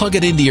 Just plug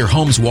it into your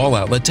home's wall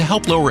outlet to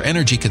help lower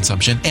energy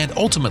consumption and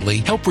ultimately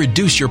help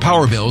reduce your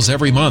power bills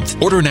every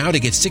month. Order now to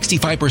get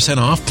 65%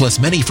 off plus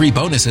many free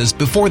bonuses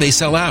before they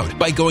sell out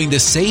by going to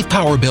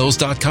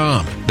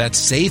SavePowerBills.com.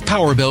 That's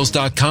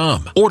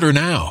SavePowerBills.com. Order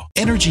now.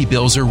 Energy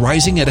bills are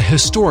rising at a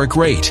historic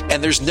rate,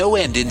 and there's no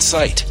end in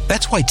sight.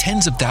 That's why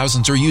tens of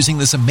thousands are using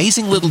this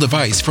amazing little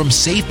device from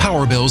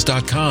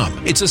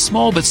SavePowerBills.com. It's a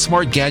small but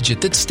smart gadget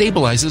that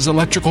stabilizes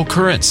electrical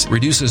currents,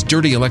 reduces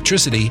dirty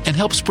electricity, and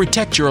helps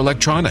protect your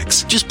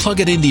electronics. Just plug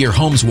it into your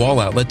home's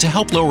wall outlet to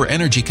help lower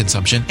energy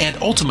consumption and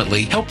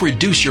ultimately help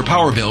reduce your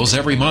power bills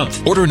every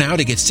month. Order now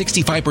to get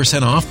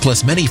 65% off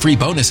plus many free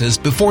bonuses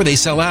before they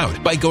sell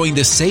out by going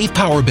to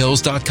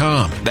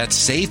SavePowerBills.com.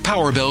 That's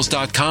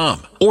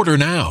SavePowerBills.com. Order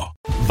now.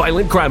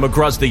 Violent crime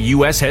across the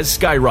U.S. has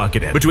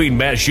skyrocketed. Between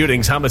mass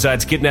shootings,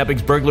 homicides,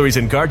 kidnappings, burglaries,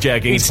 and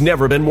carjacking, it's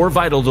never been more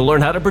vital to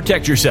learn how to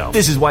protect yourself.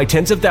 This is why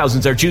tens of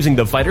thousands are choosing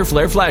the Fighter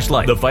Flare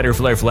flashlight. The Fighter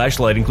Flare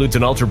flashlight includes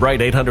an ultra-bright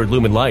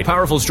 800-lumen light,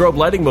 powerful strobe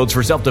lighting modes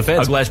for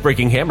self-defense, a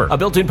glass-breaking hammer, a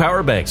built-in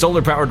power bank,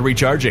 solar-powered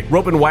recharging,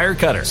 rope and wire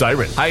cutter,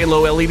 siren, high and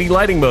low LED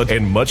lighting mode,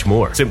 and much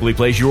more. Simply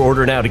place your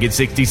order now to get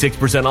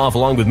 66% off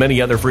along with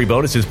many other free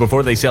bonuses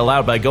before they sell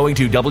out by going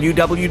to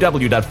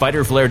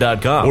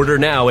www.fighterflare.com. Order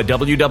now at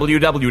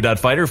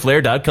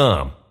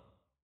www.fighterflare.com.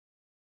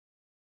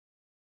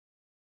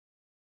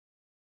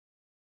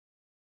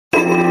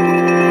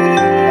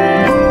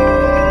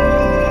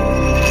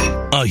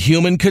 A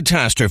human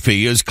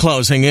catastrophe is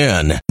closing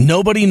in.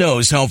 Nobody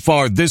knows how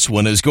far this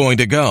one is going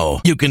to go.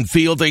 You can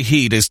feel the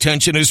heat as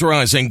tension is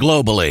rising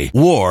globally.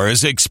 War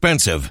is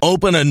expensive.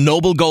 Open a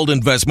Noble Gold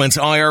Investments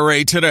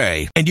IRA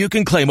today, and you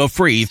can claim a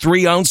free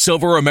 3-ounce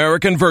silver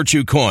American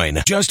Virtue coin.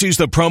 Just use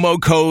the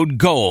promo code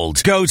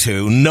GOLD. Go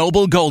to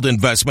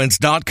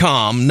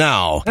noblegoldinvestments.com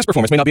now. Past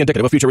performance may not be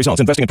indicative of future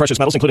results. Investing in precious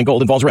metals, including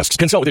gold, involves risks.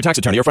 Consult with your tax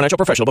attorney or financial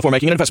professional before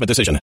making an investment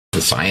decision.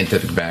 The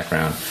scientific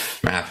background,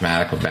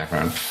 mathematical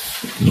background,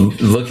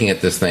 looking at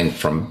this thing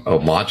from a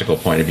logical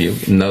point of view,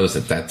 knows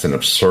that that's an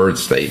absurd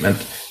statement.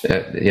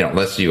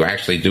 Unless you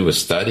actually do a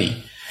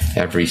study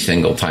every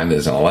single time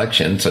there's an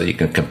election, so you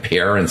can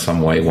compare in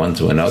some way one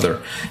to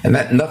another, and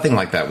that nothing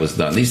like that was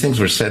done. These things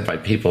were said by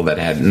people that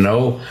had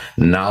no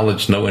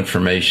knowledge, no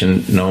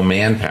information, no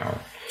manpower,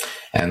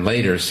 and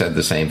later said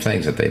the same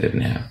things that they didn't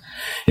have.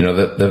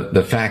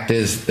 The fact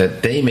is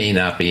that they may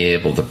not be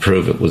able to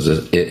prove it was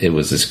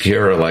a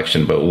secure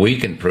election, but we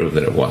can prove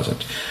that it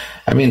wasn't.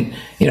 I mean,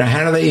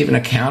 how do they even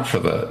account for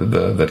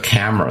the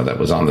camera that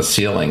was on the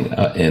ceiling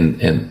in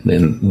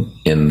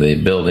the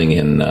building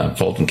in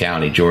Fulton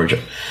County,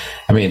 Georgia?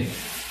 I mean,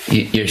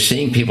 you're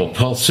seeing people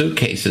pull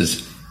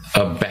suitcases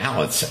of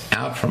ballots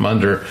out from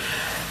under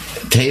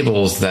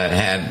tables that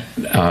had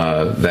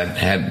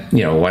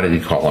what did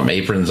you call them,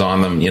 aprons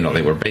on them?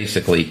 They were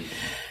basically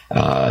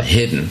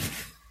hidden.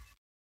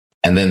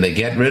 And then they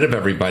get rid of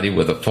everybody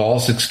with a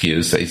false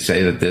excuse. They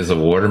say that there's a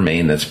water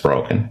main that's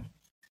broken,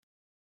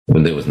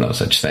 when there was no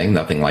such thing.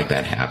 Nothing like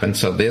that happened.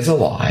 So there's a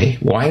lie.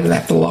 Why do they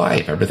have to lie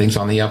if everything's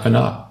on the up and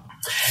up?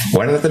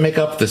 Why do they have to make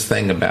up this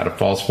thing about a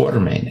false water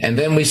main? And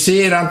then we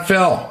see it on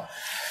film.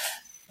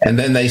 And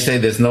then they say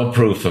there's no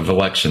proof of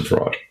election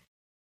fraud.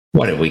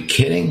 What, are we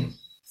kidding?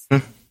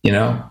 I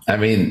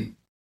mean,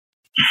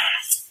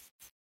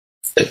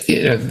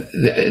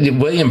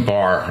 William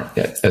Barr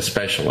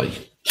especially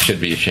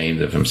should be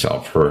ashamed of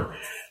himself for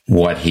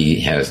what he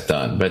has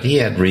done. But he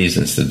had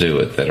reasons to do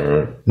it that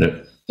are,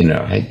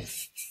 hey,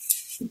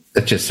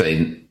 let's just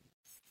say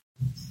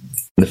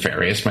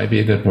nefarious might be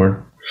a good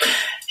word.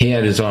 He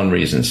had his own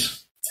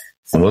reasons.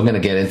 And we're going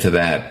to get into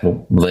that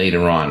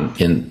later on,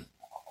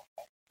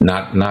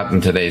 not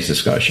in today's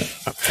discussion.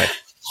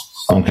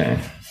 Okay.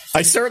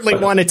 I certainly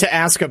wanted to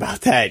ask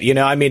about that.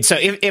 So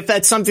if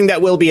that's something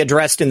that will be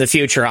addressed in the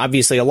future,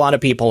 obviously a lot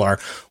of people are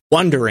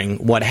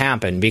wondering what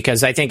happened,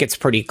 because I think it's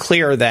pretty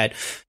clear that,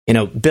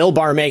 Bill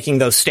Barr making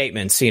those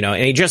statements, and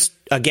he just,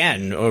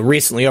 again,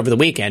 recently over the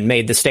weekend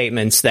made the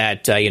statements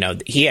that,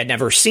 he had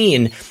never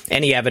seen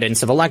any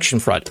evidence of election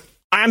fraud.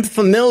 I'm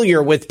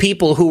familiar with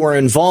people who were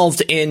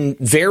involved in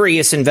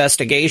various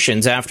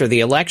investigations after the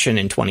election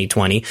in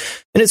 2020,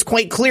 and it's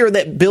quite clear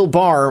that Bill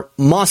Barr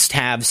must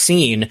have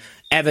seen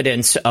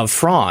evidence of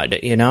fraud.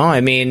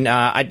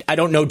 I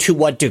don't know to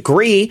what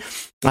degree.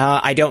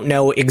 I don't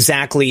know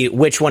exactly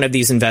which one of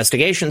these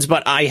investigations,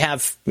 but I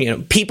have,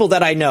 people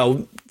that I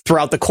know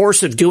throughout the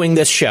course of doing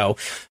this show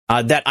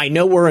that I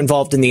know were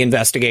involved in the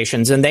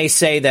investigations, and they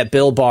say that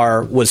Bill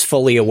Barr was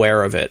fully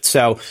aware of it.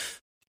 So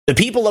the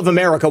people of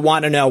America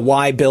want to know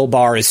why Bill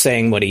Barr is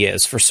saying what he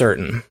is for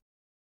certain.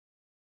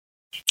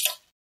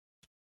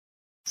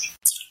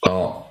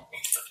 Well,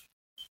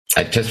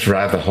 I'd just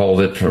rather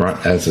hold it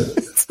as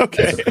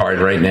a card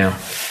right now.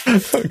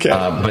 Okay.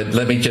 But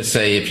let me just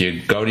say, if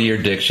you go to your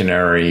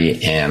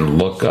dictionary and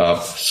look up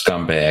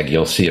scumbag,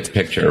 you'll see a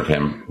picture of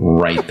him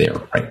right there,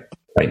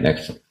 right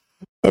next to him.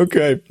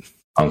 Okay.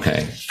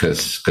 Okay.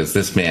 Because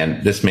this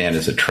man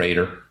is a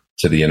traitor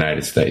to the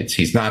United States.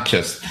 He's not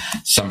just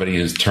somebody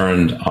who's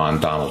turned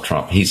on Donald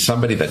Trump. He's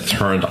somebody that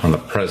turned on the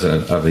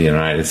president of the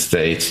United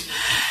States,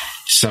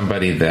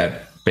 somebody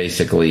that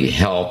basically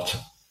helped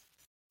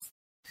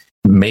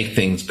make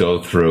things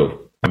go through.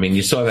 I mean,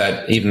 you saw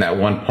that, even that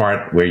one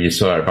part where you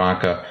saw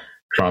Ivanka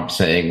Trump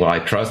saying, well, I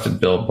trusted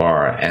Bill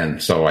Barr,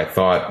 and so I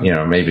thought,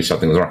 maybe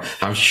something was wrong.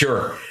 I'm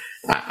sure,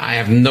 I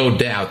have no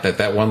doubt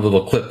that one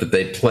little clip that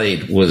they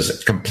played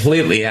was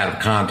completely out of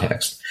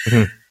context.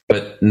 Mm-hmm.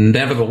 But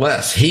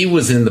nevertheless, he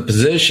was in the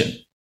position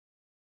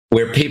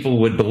where people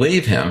would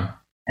believe him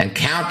and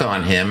count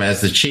on him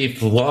as the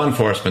chief law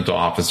enforcement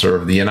officer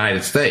of the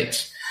United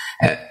States.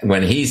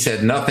 When he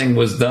said nothing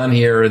was done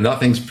here,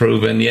 nothing's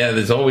proven,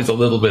 there's always a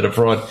little bit of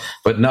fraud,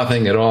 but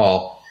nothing at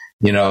all.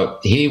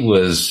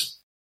 There's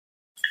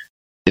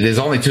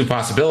only two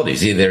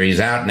possibilities. Either he's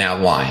out now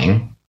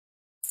lying,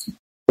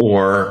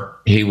 or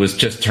he was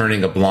just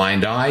turning a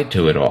blind eye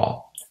to it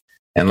all.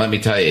 And let me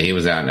tell you, he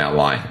was out and out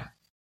lying.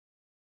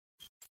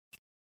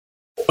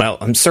 Well,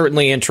 I'm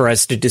certainly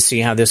interested to see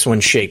how this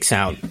one shakes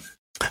out.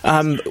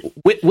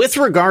 With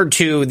regard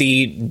to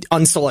the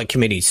Unselect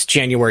Committee's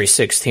January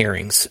 6th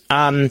hearings,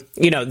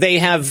 they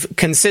have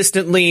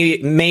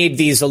consistently made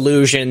these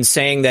allusions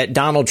saying that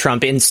Donald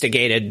Trump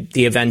instigated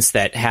the events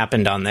that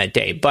happened on that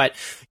day. But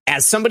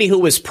as somebody who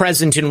was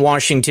present in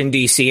Washington,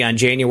 D.C. on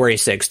January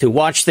 6th, who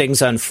watched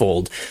things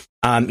unfold,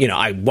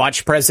 I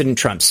watched President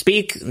Trump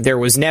speak. There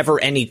was never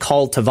any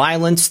call to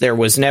violence. There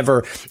was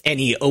never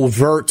any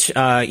overt,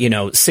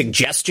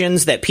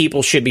 suggestions that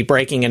people should be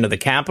breaking into the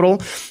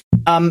Capitol.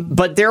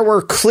 But there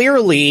were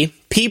clearly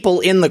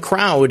people in the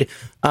crowd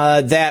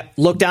that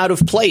looked out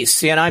of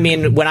place. And I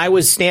mean, when I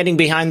was standing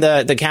behind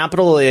the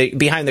Capitol,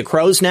 behind the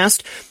crow's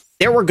nest,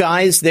 there were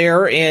guys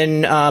there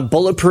in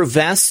bulletproof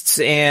vests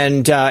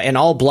and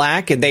all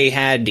black, and they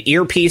had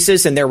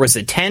earpieces, and there was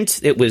a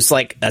tent. It was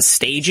like a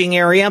staging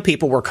area.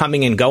 People were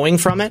coming and going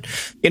from it.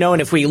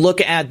 And if we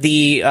look at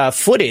the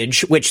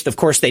footage, which of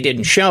course they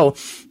didn't show,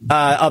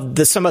 of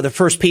some of the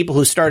first people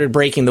who started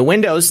breaking the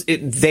windows,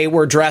 they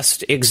were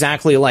dressed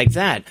exactly like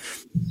that.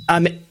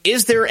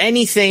 Is there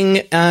anything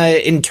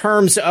in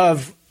terms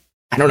of,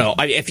 I don't know,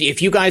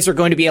 if you guys are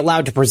going to be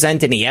allowed to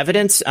present any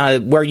evidence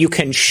where you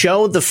can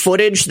show the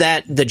footage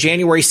that the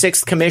January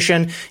 6th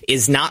Commission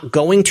is not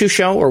going to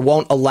show or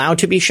won't allow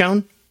to be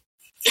shown?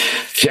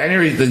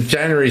 The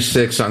January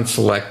 6th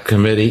Unselect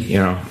Committee,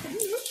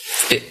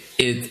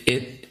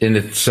 it in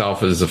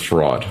itself is a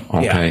fraud.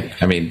 Okay. Yeah.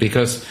 I mean,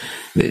 because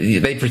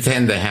they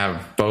pretend to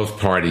have both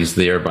parties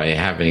there by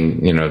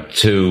having,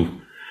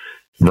 two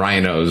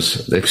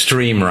rhinos,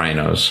 extreme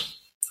rhinos.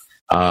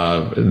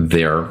 So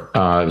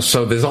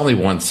there's only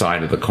one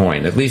side of the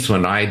coin. At least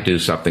when I do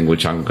something,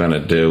 which I'm going to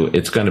do,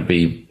 it's going to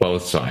be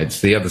both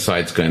sides. The other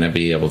side's going to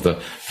be able to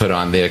put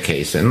on their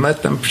case and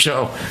let them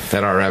show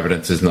that our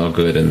evidence is no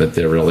good and that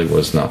there really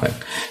was nothing.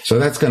 So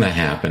that's going to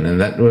happen, and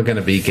that we're going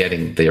to be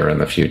getting there in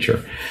the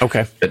future.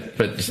 Okay.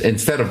 But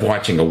instead of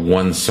watching a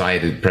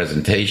one-sided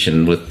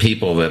presentation with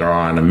people that are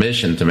on a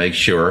mission to make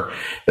sure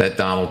that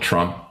Donald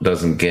Trump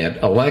doesn't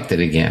get elected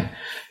again.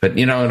 But,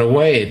 in a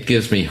way, it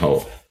gives me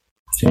hope.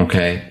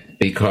 Okay,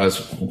 because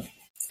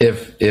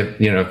if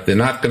they're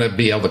not going to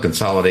be able to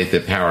consolidate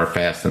their power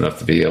fast enough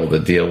to be able to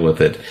deal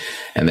with it,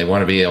 and they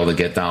want to be able to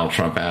get Donald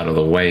Trump out of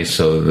the way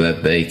so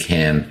that they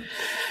can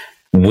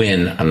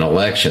win an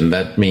election,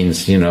 that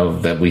means,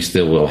 that we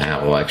still will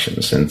have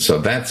elections. And so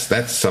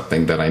that's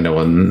something that I know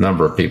a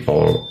number of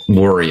people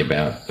worry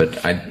about.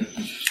 But I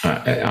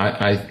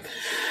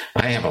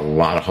have a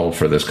lot of hope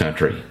for this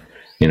country.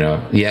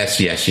 Yes,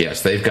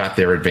 they've got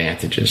their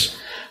advantages.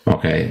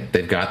 Okay,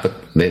 they've got the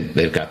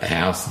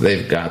House,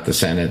 they've got the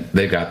Senate,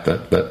 they've got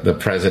the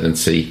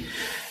presidency.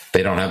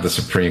 They don't have the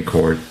Supreme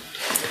Court,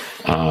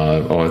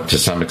 or to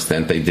some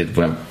extent they did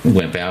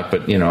wimp out.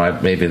 But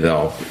maybe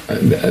they'll.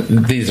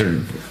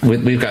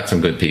 We've got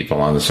some good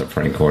people on the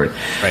Supreme Court,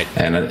 right,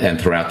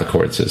 and throughout the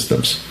court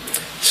systems.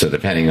 So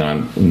depending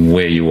on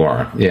where you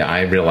are,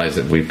 I realize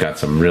that we've got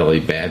some really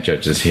bad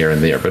judges here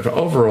and there. But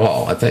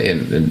overall, I tell you,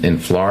 in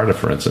Florida,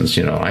 for instance,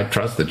 I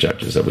trust the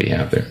judges that we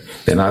have there.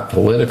 They're not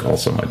political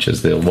so much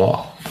as they're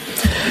law.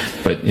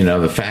 But,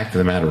 the fact of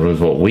the matter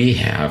is what we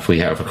have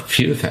a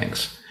few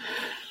things.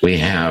 We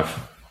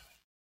have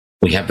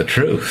the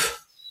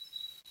truth.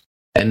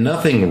 And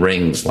nothing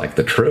rings like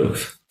the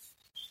truth.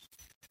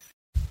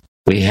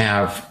 We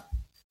have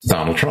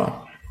Donald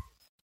Trump.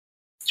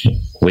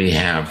 We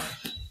have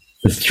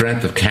the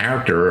strength of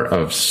character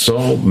of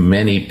so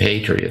many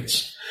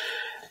patriots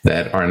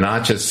that are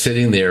not just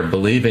sitting there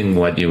believing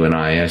what you and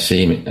I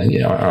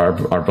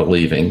are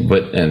believing,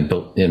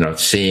 but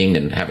seeing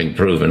and having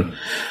proven,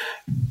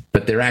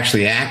 but they're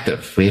actually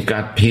active. We've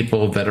got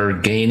people that are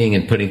gaining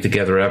and putting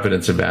together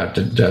evidence about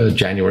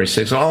January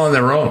 6th, all on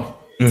their own.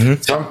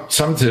 Mm-hmm.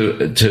 Some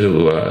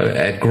to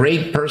at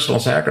great personal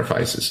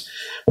sacrifices.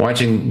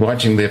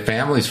 Watching their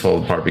families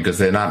fall apart because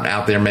they're not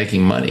out there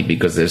making money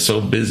because they're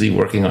so busy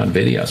working on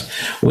videos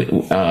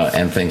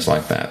and things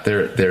like that.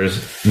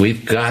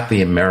 We've got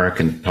the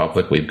American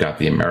public. We've got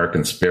the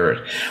American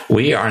spirit.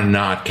 We are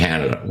not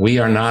Canada. We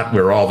are not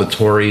where all the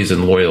Tories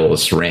and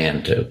loyalists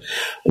ran to.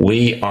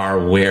 We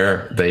are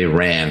where they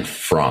ran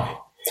from.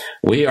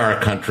 We are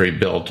a country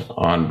built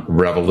on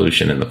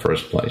revolution in the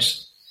first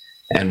place.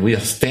 And we'll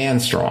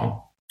stand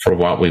strong for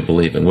what we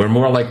believe in. We're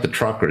more like the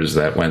truckers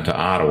that went to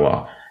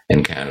Ottawa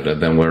in Canada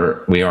than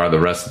we are the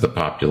rest of the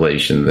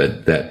population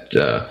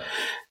that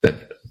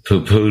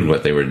poo-pooed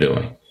what they were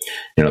doing.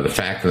 The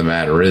fact of the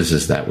matter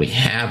is that we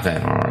have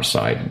that on our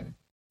side.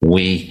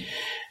 We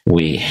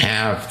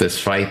have this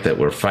fight that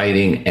we're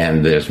fighting,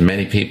 and there's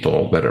many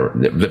people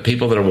the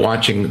people that are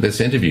watching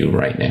this interview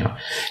right now,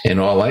 in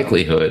all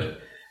likelihood,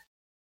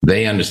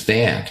 they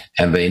understand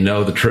and they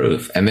know the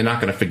truth, and they're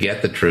not going to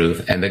forget the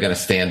truth, and they're going to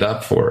stand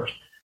up for it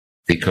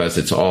because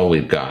it's all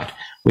we've got.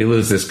 We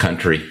lose this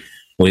country,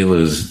 we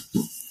lose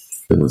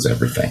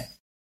everything.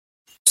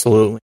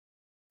 Absolutely.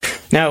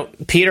 Now,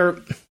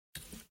 Peter,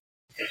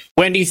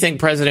 When do you think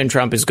President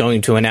Trump is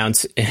going to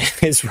announce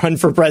his run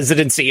for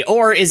presidency,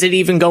 or is it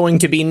even going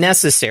to be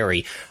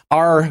necessary?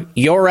 Are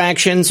your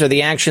actions or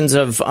the actions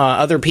of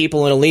other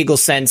people in a legal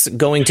sense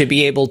going to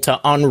be able to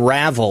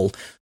unravel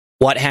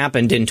what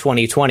happened in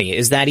 2020?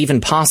 Is that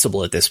even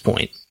possible at this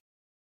point?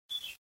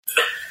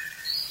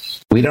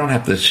 We don't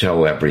have to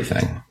show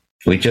everything.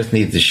 We just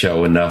need to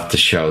show enough to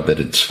show that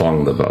it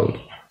swung the vote.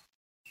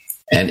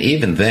 And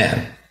even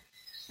then,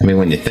 I mean,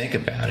 when you think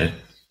about it,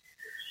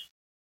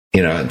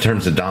 you know, in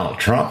terms of Donald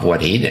Trump,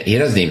 he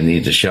doesn't even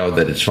need to show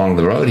that it swung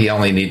the vote. He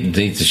only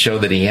needs to show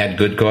that he had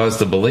good cause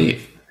to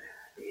believe.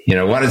 You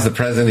know, what is the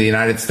president of the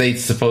United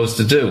States supposed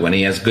to do when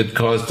he has good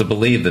cause to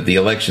believe that the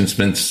election's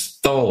been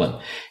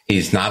stolen?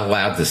 He's not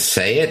allowed to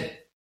say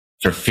it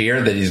for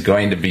fear that he's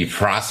going to be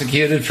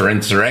prosecuted for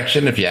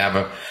insurrection if you have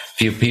a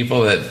few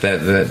people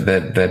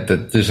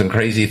that do some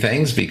crazy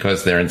things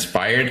because they're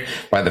inspired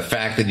by the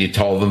fact that you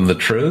told them the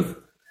truth.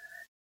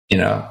 You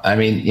know, I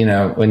mean, you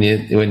know, when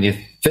you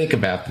think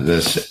about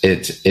this,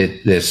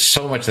 there's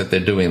so much that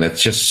they're doing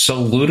that's just so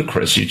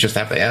ludicrous. You just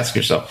have to ask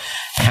yourself,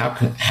 how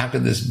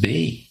could this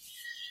be?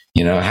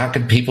 You know, how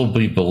could people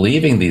be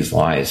believing these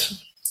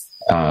lies?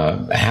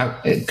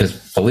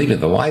 Because believe me,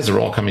 the lies are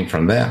all coming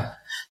from them.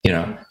 You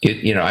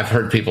know, I've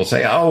heard people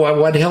say, "Oh,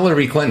 what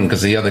Hillary Clinton?"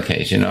 Because the other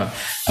case, you know,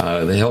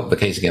 the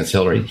case against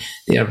Hillary.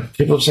 You know,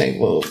 people are saying,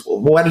 "Well,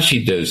 what did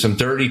she do? Some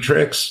dirty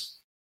tricks?"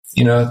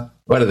 You know,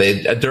 what are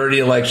they? A dirty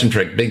election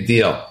trick? Big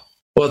deal.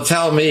 Well,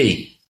 tell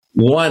me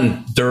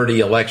one dirty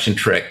election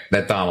trick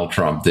that Donald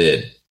Trump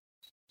did.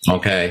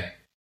 Okay,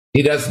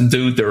 he doesn't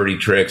do dirty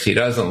tricks. He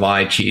doesn't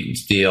lie, cheat, and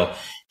steal.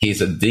 He's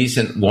a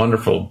decent,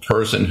 wonderful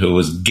person who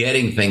was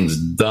getting things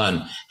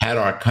done, had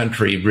our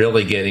country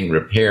really getting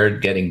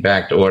repaired, getting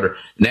back to order.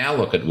 Now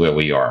look at where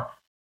we are.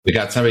 We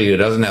got somebody who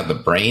doesn't have the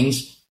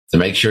brains to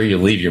make sure you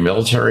leave your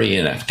military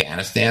in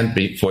Afghanistan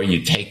before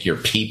you take your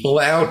people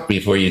out,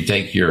 before you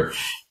take your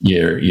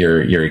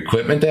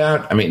equipment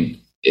out. I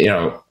mean, you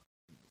know,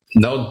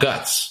 no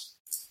guts,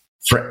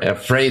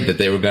 afraid that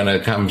they were going to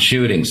come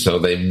shooting, so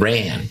they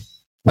ran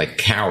like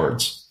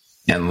cowards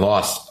and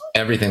lost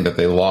everything that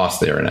they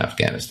lost there in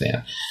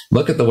Afghanistan.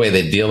 Look at the way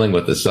they're dealing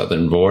with the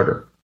southern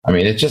border. I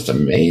mean, it's just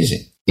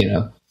amazing, you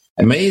know,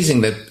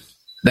 amazing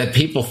that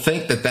people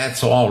think that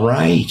that's all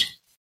right.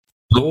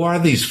 Who are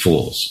these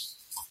fools?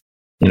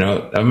 You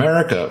know,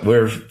 America,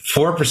 we're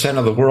 4%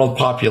 of the world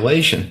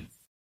population,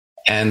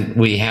 and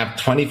we have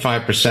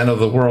 25% of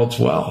the world's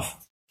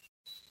wealth.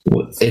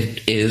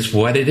 It is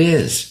what it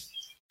is.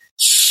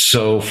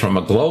 So from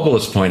a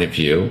globalist point of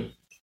view,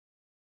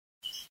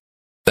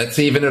 let's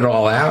even it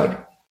all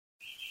out.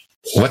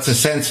 What's the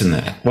sense in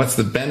that? What's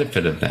the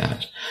benefit of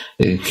that?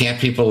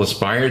 Can't people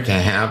aspire to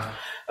have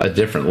a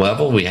different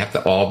level? We have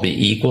to all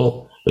be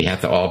equal. We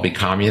have to all be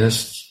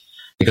communists.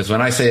 Because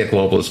when I say a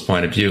globalist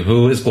point of view,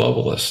 who is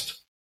globalist?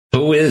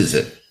 Who is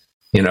it?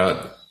 You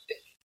know,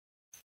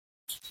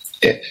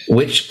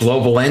 which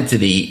global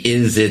entity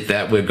is it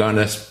that we're going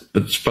to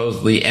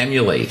supposedly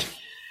emulate?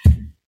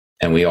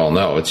 And we all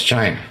know it's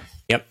China.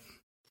 Yep.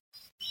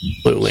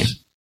 Absolutely.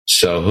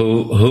 So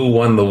who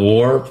won the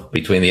war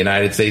between the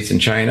United States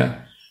and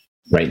China?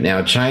 Right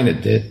now, China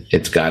did.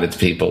 It's got its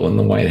people in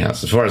the White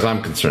House. As far as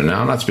I'm concerned, now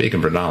I'm not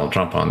speaking for Donald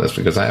Trump on this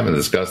because I haven't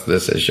discussed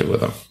this issue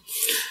with him.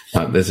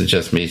 This is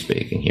just me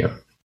speaking here.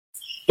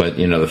 But,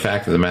 you know, the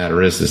fact of the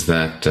matter is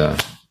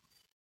that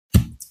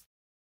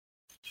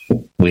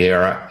we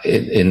are,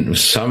 in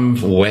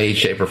some way,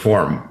 shape, or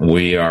form,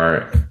 we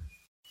are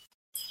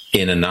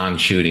in a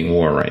non-shooting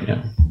war right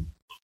now.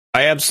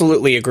 I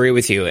absolutely agree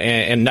with you.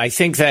 And I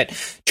think that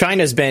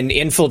China's been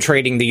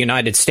infiltrating the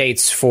United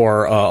States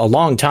for a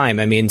long time.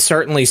 I mean,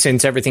 certainly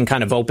since everything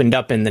kind of opened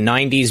up in the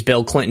 90s,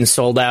 Bill Clinton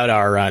sold out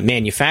our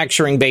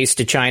manufacturing base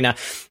to China.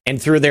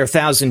 And through their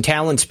 1,000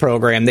 Talents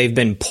program, they've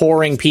been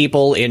pouring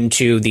people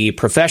into the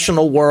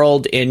professional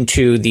world,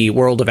 into the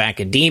world of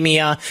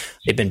academia.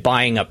 They've been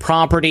buying up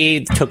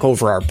property, took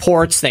over our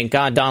ports. Thank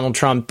God Donald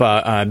Trump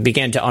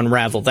began to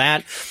unravel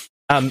that.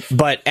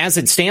 But as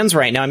it stands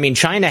right now, I mean,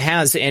 China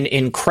has an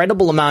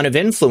incredible amount of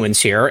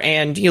influence here.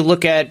 And you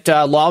look at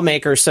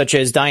lawmakers such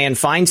as Dianne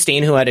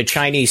Feinstein, who had a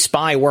Chinese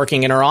spy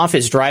working in her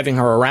office, driving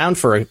her around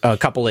for a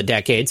couple of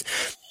decades.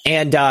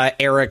 And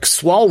Eric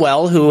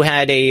Swalwell, who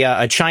had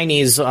a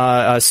Chinese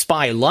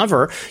spy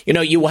lover. You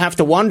know, you will have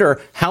to wonder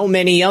how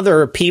many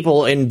other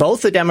people in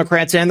both the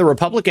Democrats and the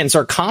Republicans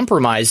are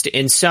compromised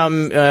in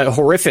some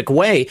horrific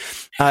way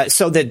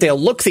so that they'll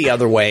look the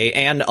other way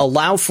and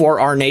allow for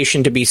our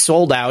nation to be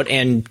sold out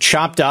and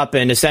chopped up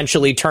and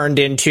essentially turned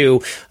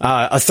into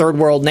a third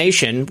world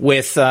nation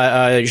with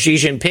Xi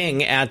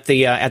Jinping at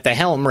the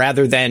helm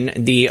rather than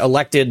the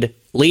elected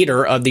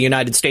leader of the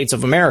United States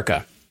of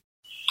America.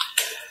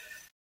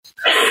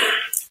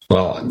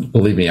 Well,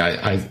 believe me,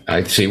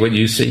 I see what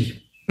you see.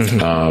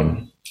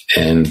 Mm-hmm.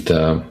 And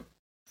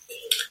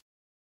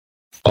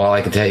all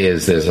I can tell you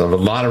is there's a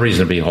lot of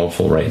reason to be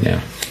hopeful right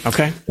now.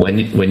 Okay. When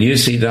you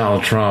see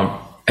Donald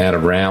Trump at a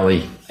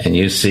rally and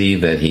you see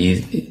that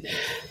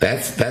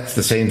that's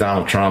the same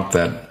Donald Trump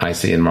that I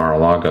see in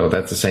Mar-a-Lago.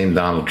 That's the same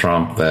Donald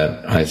Trump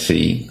that I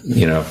see,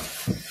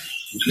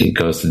 he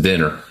goes to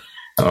dinner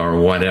or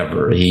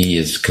whatever. He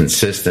is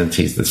consistent.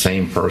 He's the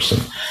same person.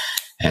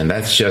 And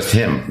that's just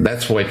him.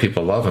 That's why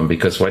people love him,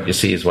 because what you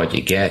see is what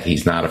you get.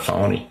 He's not a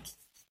phony.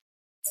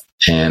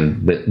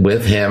 And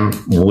with him,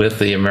 with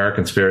the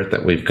American spirit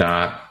that we've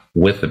got,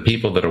 with the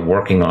people that are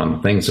working on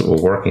the things that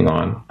we're working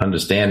on,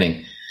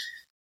 understanding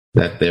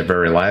that their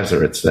very lives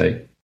are at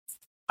stake,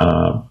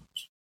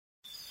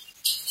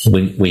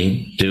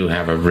 we do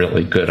have a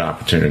really good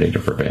opportunity to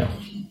prevail.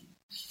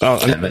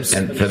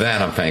 And for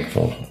that, I'm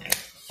thankful.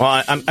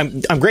 Well,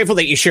 I'm grateful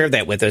that you shared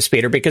that with us,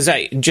 Peter, because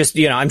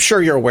I'm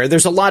sure you're aware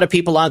there's a lot of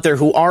people out there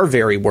who are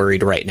very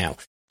worried right now.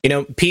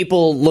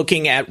 People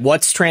looking at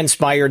what's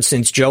transpired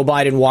since Joe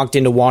Biden walked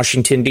into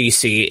Washington,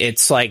 D.C.,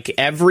 it's like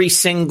every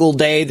single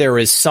day there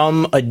is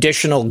some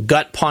additional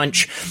gut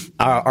punch.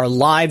 Our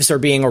lives are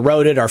being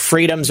eroded. Our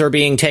freedoms are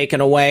being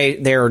taken away.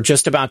 They're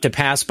just about to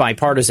pass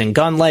bipartisan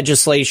gun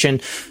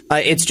legislation.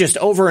 It's just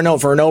over and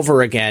over and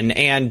over again.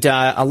 And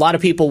a lot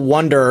of people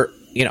wonder,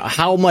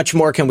 how much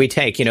more can we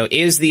take?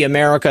 Is the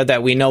America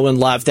that we know and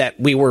love, that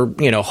we were,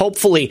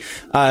 hopefully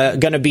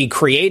going to be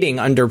creating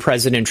under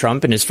President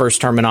Trump in his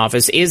first term in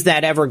office, is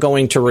that ever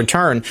going to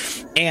return?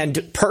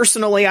 And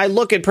personally, I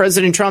look at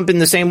President Trump in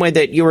the same way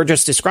that you were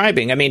just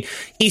describing. I mean,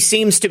 he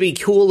seems to be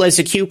cool as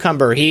a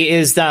cucumber. He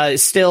is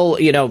still,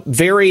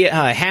 very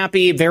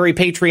happy, very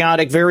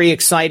patriotic, very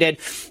excited.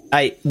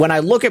 When I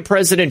look at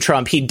President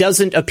Trump, he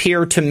doesn't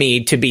appear to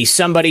me to be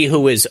somebody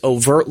who is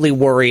overtly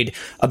worried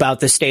about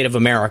the state of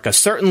America.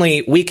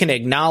 Certainly, we can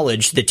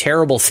acknowledge the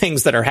terrible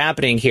things that are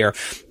happening here,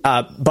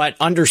 but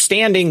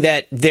understanding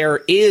that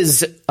there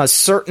is a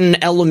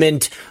certain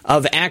element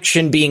of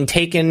action being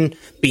taken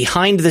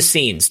behind the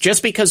scenes.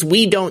 Just because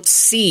we don't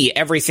see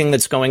everything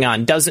that's going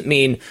on doesn't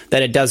mean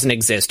that it doesn't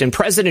exist. And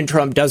President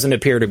Trump doesn't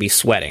appear to be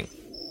sweating.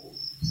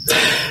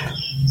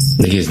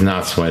 He's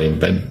not sweating,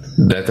 but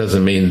that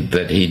doesn't mean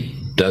that he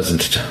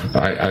doesn't.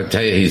 I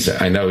tell you,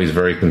 I know he's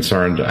very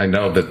concerned. I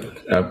know that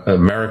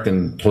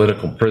American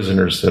political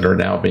prisoners that are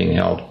now being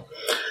held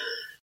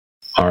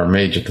are a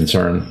major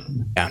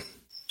concern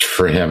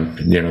for him.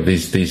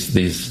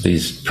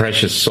 These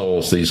precious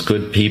souls, these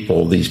good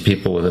people, these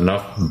people with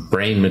enough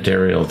brain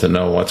material to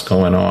know what's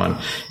going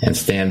on and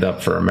stand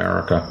up for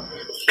America,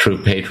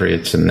 true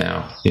patriots. And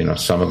now,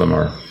 some of them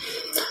are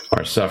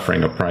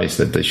suffering a price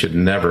that they should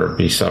never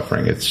be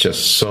suffering. It's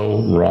just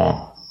so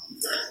wrong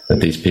that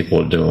these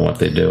people are doing what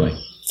they're doing.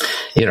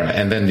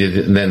 And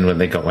then when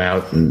they go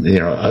out and,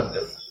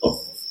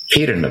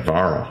 Peter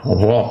Navarro,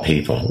 of all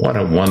people, what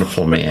a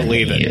wonderful man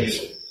he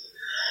is.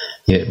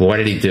 Yeah, why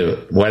did he do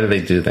it? Why do they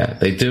do that?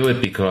 They do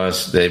it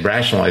because they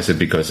rationalize it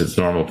because it's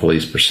normal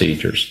police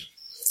procedures.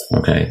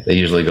 Okay. They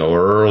usually go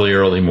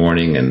early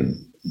morning and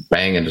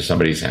bang into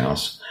somebody's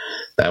house.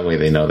 That way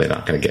they know they're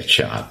not going to get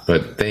shot.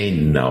 But they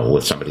know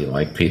with somebody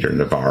like Peter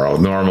Navarro,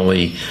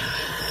 normally,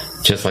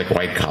 just like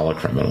white-collar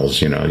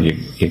criminals, you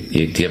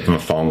give them a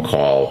phone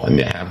call and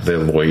you have the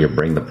lawyer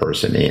bring the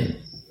person in,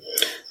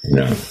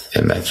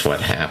 and that's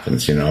what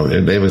happens.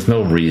 There was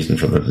no reason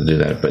for them to do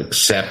that, but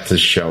except to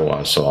show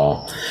us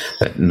all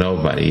that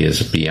nobody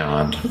is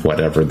beyond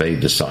whatever they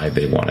decide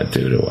they want to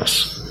do to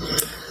us.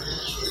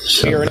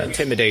 So fear and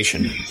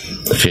intimidation.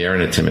 Fear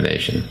and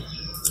intimidation,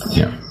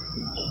 yeah.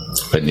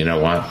 But you know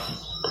what?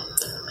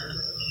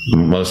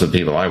 Most of the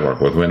people I work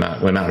with, we're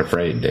not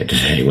afraid day to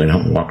day. We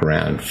don't walk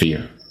around in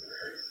fear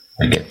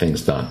and get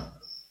things done.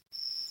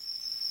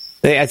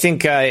 I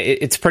think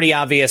it's pretty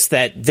obvious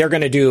that they're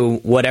going to do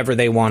whatever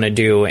they want to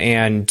do,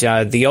 and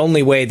the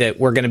only way that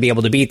we're going to be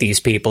able to beat these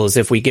people is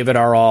if we give it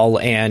our all.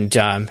 And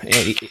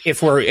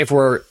if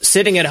we're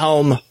sitting at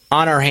home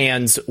on our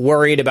hands,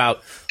 worried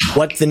about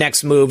what the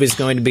next move is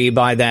going to be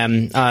by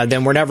them,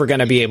 then we're never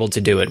going to be able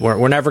to do it.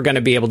 We're never going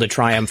to be able to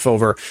triumph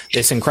over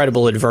this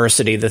incredible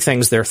adversity, the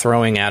things they're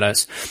throwing at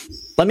us.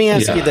 Let me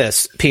ask you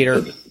this,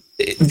 Peter.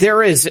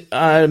 There is,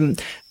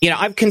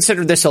 I've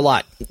considered this a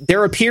lot.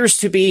 There appears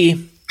to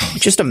be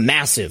just a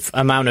massive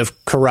amount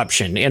of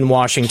corruption in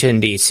Washington,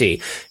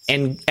 D.C.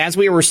 And as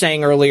we were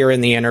saying earlier in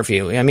the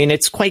interview, I mean,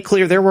 it's quite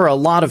clear there were a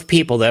lot of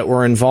people that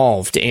were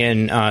involved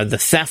in the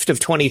theft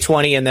of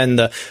 2020 and then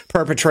the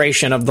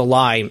perpetration of the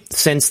lie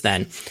since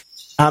then.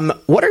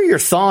 What are your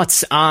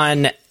thoughts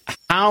on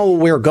how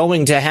we're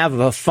going to have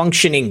a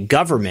functioning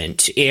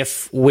government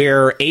if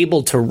we're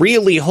able to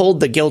really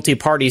hold the guilty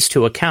parties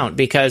to account?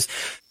 Because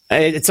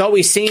it's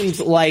always seemed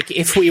like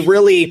if we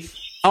really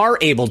are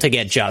able to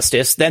get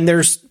justice, then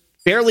there's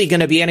barely going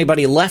to be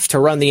anybody left to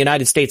run the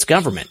United States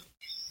government.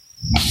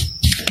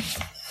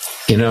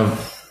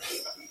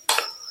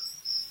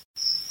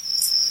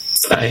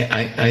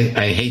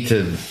 I hate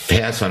to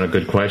pass on a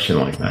good question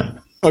like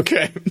that.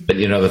 Okay. But,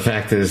 the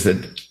fact is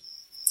that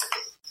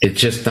it's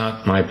just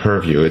not my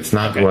purview. It's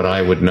not what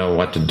I would know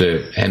what to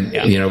do. And,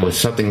 with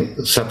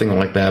something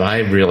like that, I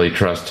really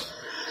trust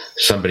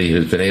somebody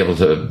who's been able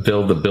to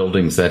build the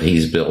buildings that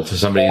he's built,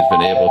 somebody who's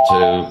been able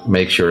to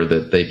make sure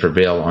that they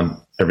prevail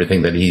on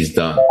everything that he's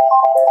done.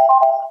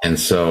 And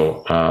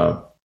so,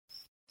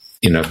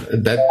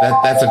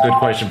 that's a good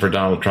question for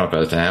Donald Trump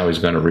as to how he's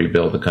going to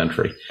rebuild the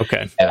country.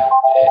 Okay.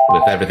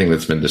 With everything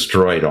that's been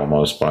destroyed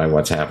almost by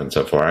what's happened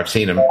so far. I've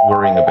seen him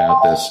worrying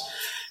about this.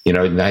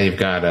 Now you've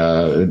got,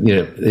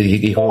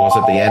 he calls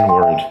it the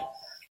N-word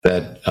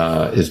that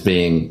is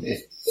being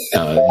used,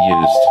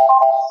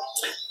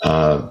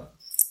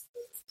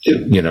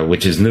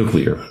 which is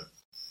nuclear.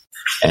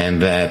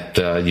 And that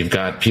you've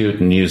got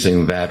Putin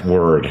using that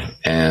word,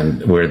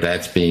 and where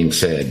that's being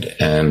said,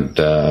 and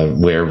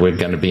where we're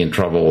going to be in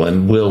trouble,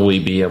 and will we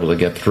be able to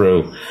get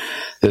through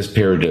this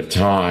period of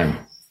time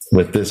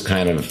with this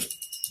kind of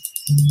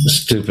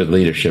stupid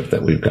leadership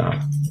that we've got?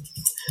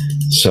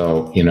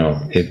 So,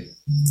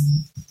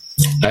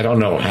 I don't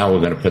know how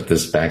we're going to put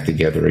this back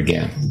together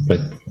again, but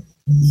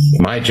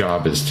my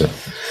job is to,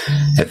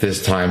 at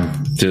this time,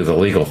 do the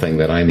legal thing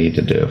that I need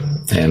to do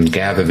and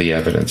gather the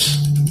evidence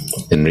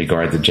in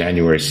regard to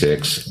January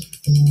 6th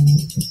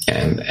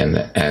and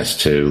as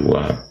to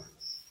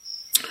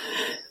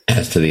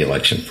the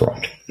election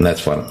fraud. And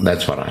that's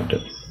what I'm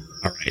doing.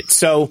 All right.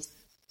 So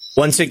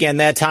once again,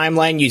 that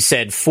timeline, you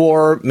said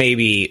 4,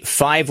 maybe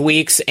 5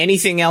 weeks.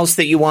 Anything else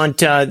that you want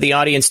the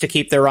audience to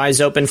keep their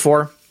eyes open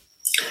for?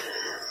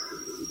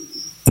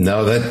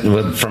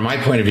 No, from my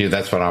point of view,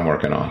 that's what I'm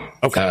working on.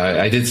 Okay.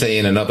 I did say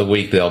in another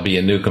week there'll be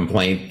a new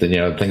complaint.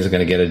 That, things are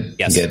going to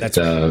get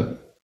right.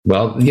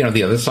 Well,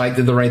 the other side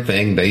did the right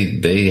thing.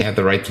 They had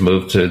the right to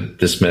move to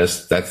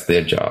dismiss. That's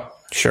their job.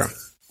 Sure.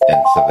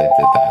 And so they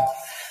did that.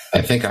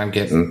 I think I'm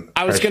getting...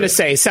 I was going to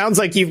say, sounds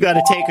like you've got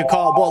to take a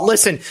call. Well,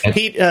 listen,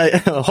 Pete,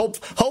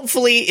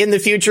 hopefully in the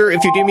future,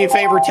 if you do me a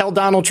favor, tell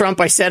Donald Trump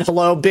I said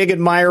hello, big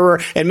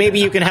admirer, and maybe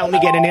you can help me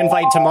get an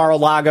invite to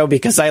Mar-a-Lago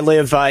because I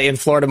live in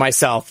Florida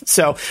myself.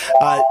 So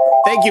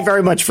thank you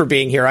very much for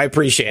being here. I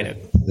appreciate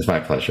it. It's my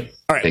pleasure.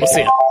 All right, we'll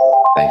see you.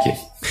 Thank you.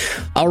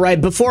 All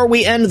right, before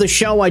we end the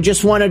show, I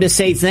just wanted to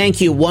say thank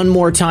you one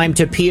more time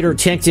to Peter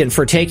Ticktin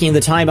for taking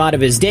the time out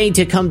of his day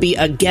to come be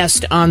a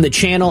guest on the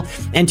channel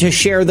and to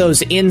share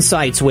those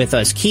insights with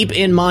us. Keep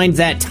in mind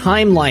that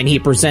timeline he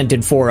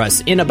presented for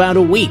us. In about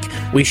a week,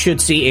 we should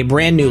see a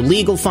brand new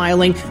legal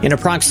filing. In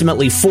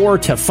approximately 4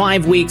 to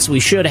 5 weeks, we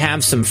should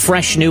have some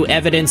fresh new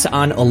evidence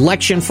on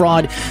election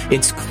fraud.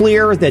 It's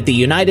clear that the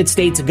United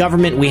States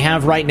government we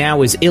have right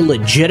now is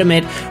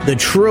illegitimate. The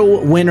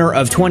true winner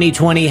of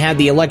 2020 had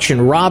the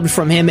election robbed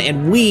from him,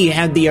 and we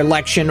had the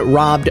election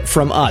robbed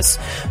from us.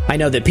 I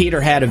know that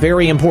Peter had a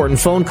very important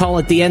phone call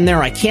at the end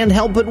there. I can't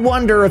help but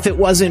wonder if it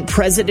wasn't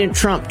President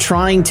Trump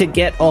trying to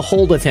get a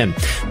hold of him.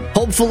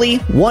 Hopefully,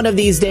 one of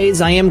these days,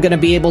 I am going to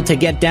be able to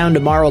get down to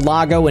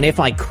Mar-a-Lago, and if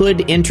I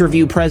could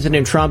interview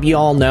President Trump, you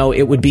all know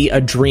it would be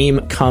a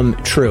dream come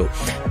true.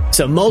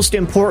 So most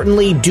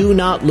importantly, do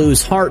not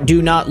lose heart,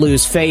 do not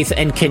lose faith,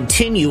 and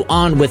continue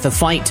on with the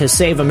fight to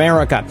save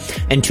America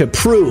and to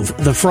prove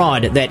the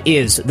fraud that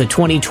is the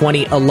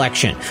 2020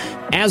 election.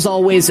 As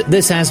always,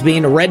 this has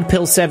been Red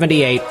Pill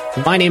 78.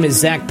 My name is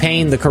Zach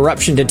Payne, the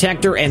corruption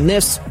detector, and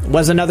this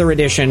was another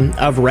edition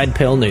of Red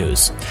Pill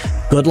News.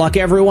 Good luck,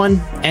 everyone,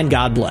 and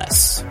God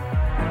bless.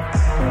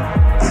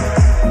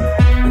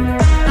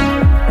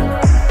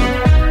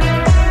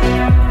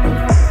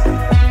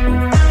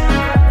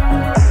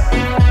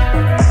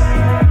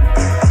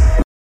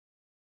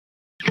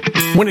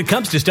 When it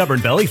comes to stubborn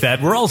belly fat,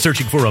 we're all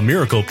searching for a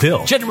miracle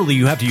pill. Generally,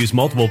 you have to use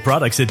multiple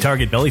products that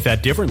target belly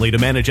fat differently to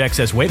manage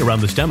excess weight around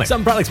the stomach.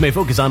 Some products may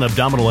focus on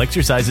abdominal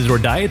exercises or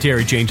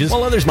dietary changes,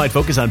 while others might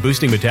focus on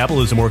boosting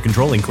metabolism or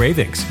controlling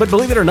cravings. But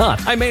believe it or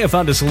not, I may have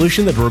found a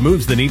solution that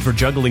removes the need for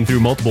juggling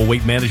through multiple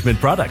weight management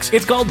products.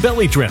 It's called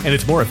Belly Trim, and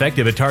it's more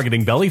effective at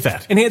targeting belly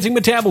fat, enhancing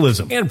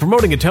metabolism, and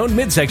promoting a toned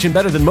midsection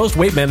better than most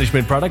weight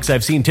management products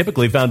I've seen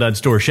typically found on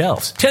store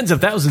shelves. Tens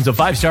of thousands of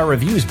 5-star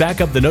reviews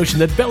back up the notion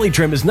that Belly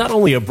Trim is not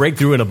only a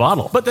breakthrough in a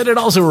bottle, but that it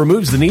also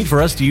removes the need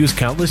for us to use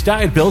countless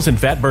diet pills and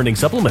fat-burning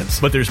supplements.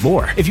 But there's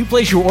more. If you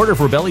place your order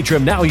for Belly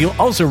Trim now, you'll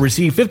also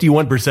receive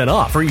 51%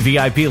 off, free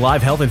VIP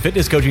live health and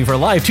fitness coaching for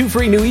life, 2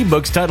 free new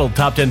ebooks titled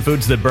Top 10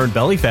 Foods That Burn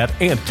Belly Fat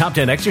and Top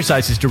 10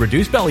 Exercises to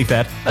Reduce Belly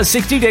Fat, a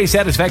 60-day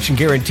satisfaction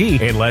guarantee,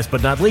 and last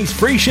but not least,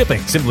 free shipping.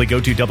 Simply go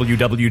to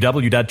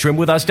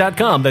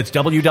www.trimwithus.com. That's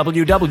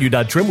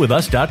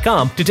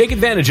www.trimwithus.com to take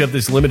advantage of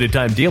this limited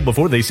time deal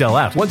before they sell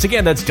out. Once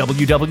again, that's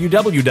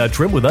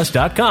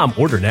www.trimwithus.com.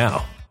 Order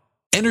now.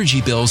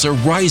 Energy bills are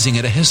rising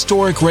at a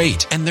historic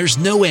rate, and there's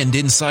no end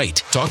in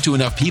sight. Talk to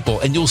enough people,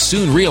 and you'll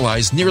soon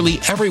realize nearly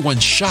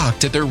everyone's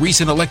shocked at their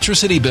recent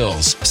electricity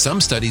bills. Some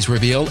studies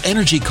reveal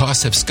energy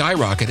costs have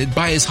skyrocketed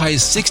by as high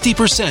as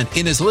 60%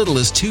 in as little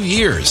as 2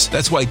 years.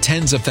 That's why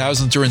tens of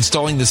thousands are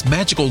installing this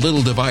magical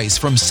little device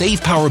from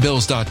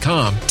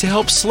SavePowerBills.com to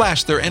help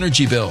slash their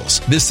energy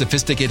bills. This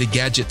sophisticated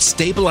gadget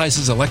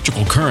stabilizes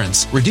electrical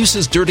currents,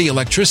 reduces dirty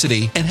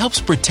electricity, and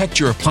helps protect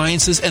your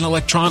appliances and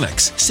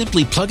electronics.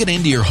 Simply plug it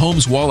into your home's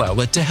home's wall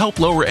outlet to help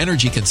lower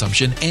energy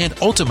consumption and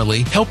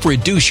ultimately help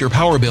reduce your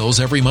power bills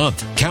every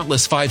month.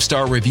 Countless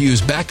 5-star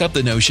reviews back up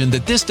the notion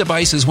that this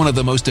device is one of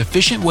the most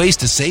efficient ways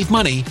to save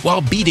money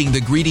while beating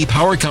the greedy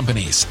power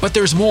companies. But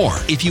there's more.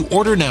 If you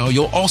order now,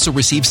 you'll also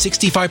receive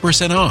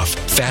 65% off,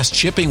 fast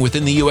shipping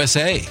within the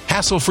USA,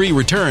 hassle-free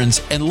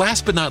returns, and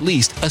last but not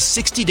least, a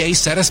 60-day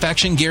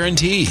satisfaction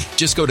guarantee.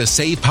 Just go to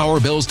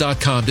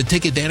SavePowerBills.com to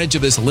take advantage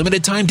of this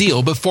limited time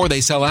deal before they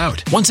sell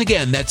out. Once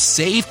again, that's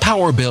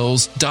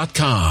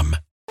SavePowerBills.com.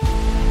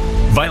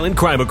 Violent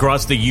crime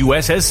across the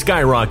U.S. has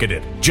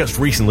skyrocketed. Just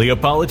recently, a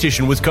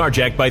politician was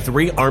carjacked by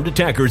 3 armed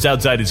attackers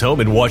outside his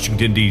home in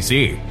Washington,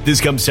 D.C.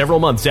 This comes several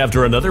months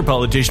after another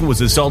politician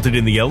was assaulted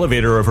in the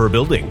elevator of her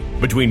building.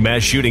 Between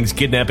mass shootings,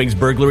 kidnappings,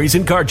 burglaries,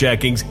 and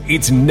carjackings,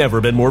 it's never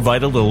been more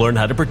vital to learn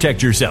how to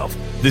protect yourself.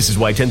 This is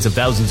why tens of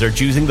thousands are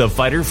choosing the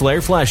Fighter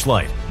Flare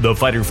flashlight. The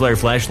Fighter Flare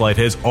flashlight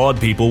has awed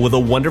people with a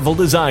wonderful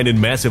design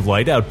and massive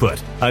light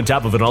output. On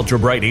top of an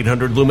ultra-bright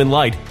 800-lumen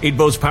light, it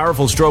boasts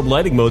powerful strobe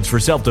lighting modes for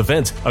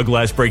self-defense, a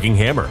glass-breaking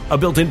hammer, a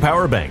built-in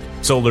power bank,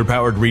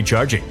 solar-powered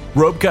recharging,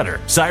 rope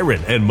cutter,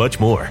 siren, and much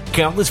more.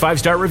 Countless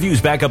 5-star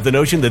reviews back up the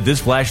notion that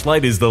this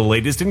flashlight is the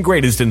latest and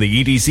greatest in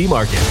the EDC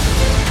market.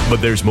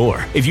 But there's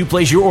more. If you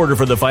place your order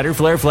for the Fighter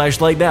Flare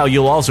flashlight now,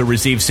 you'll also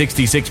receive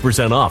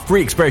 66% off,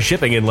 free express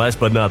shipping, and last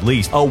but not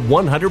least, a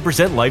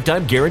 100%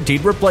 lifetime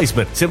guaranteed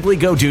replacement. Simply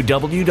go to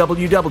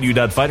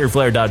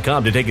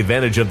www.fighterflare.com to take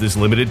advantage of this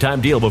limited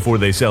time deal before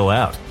they sell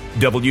out.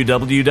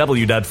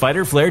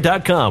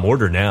 www.fighterflare.com.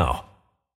 Order now.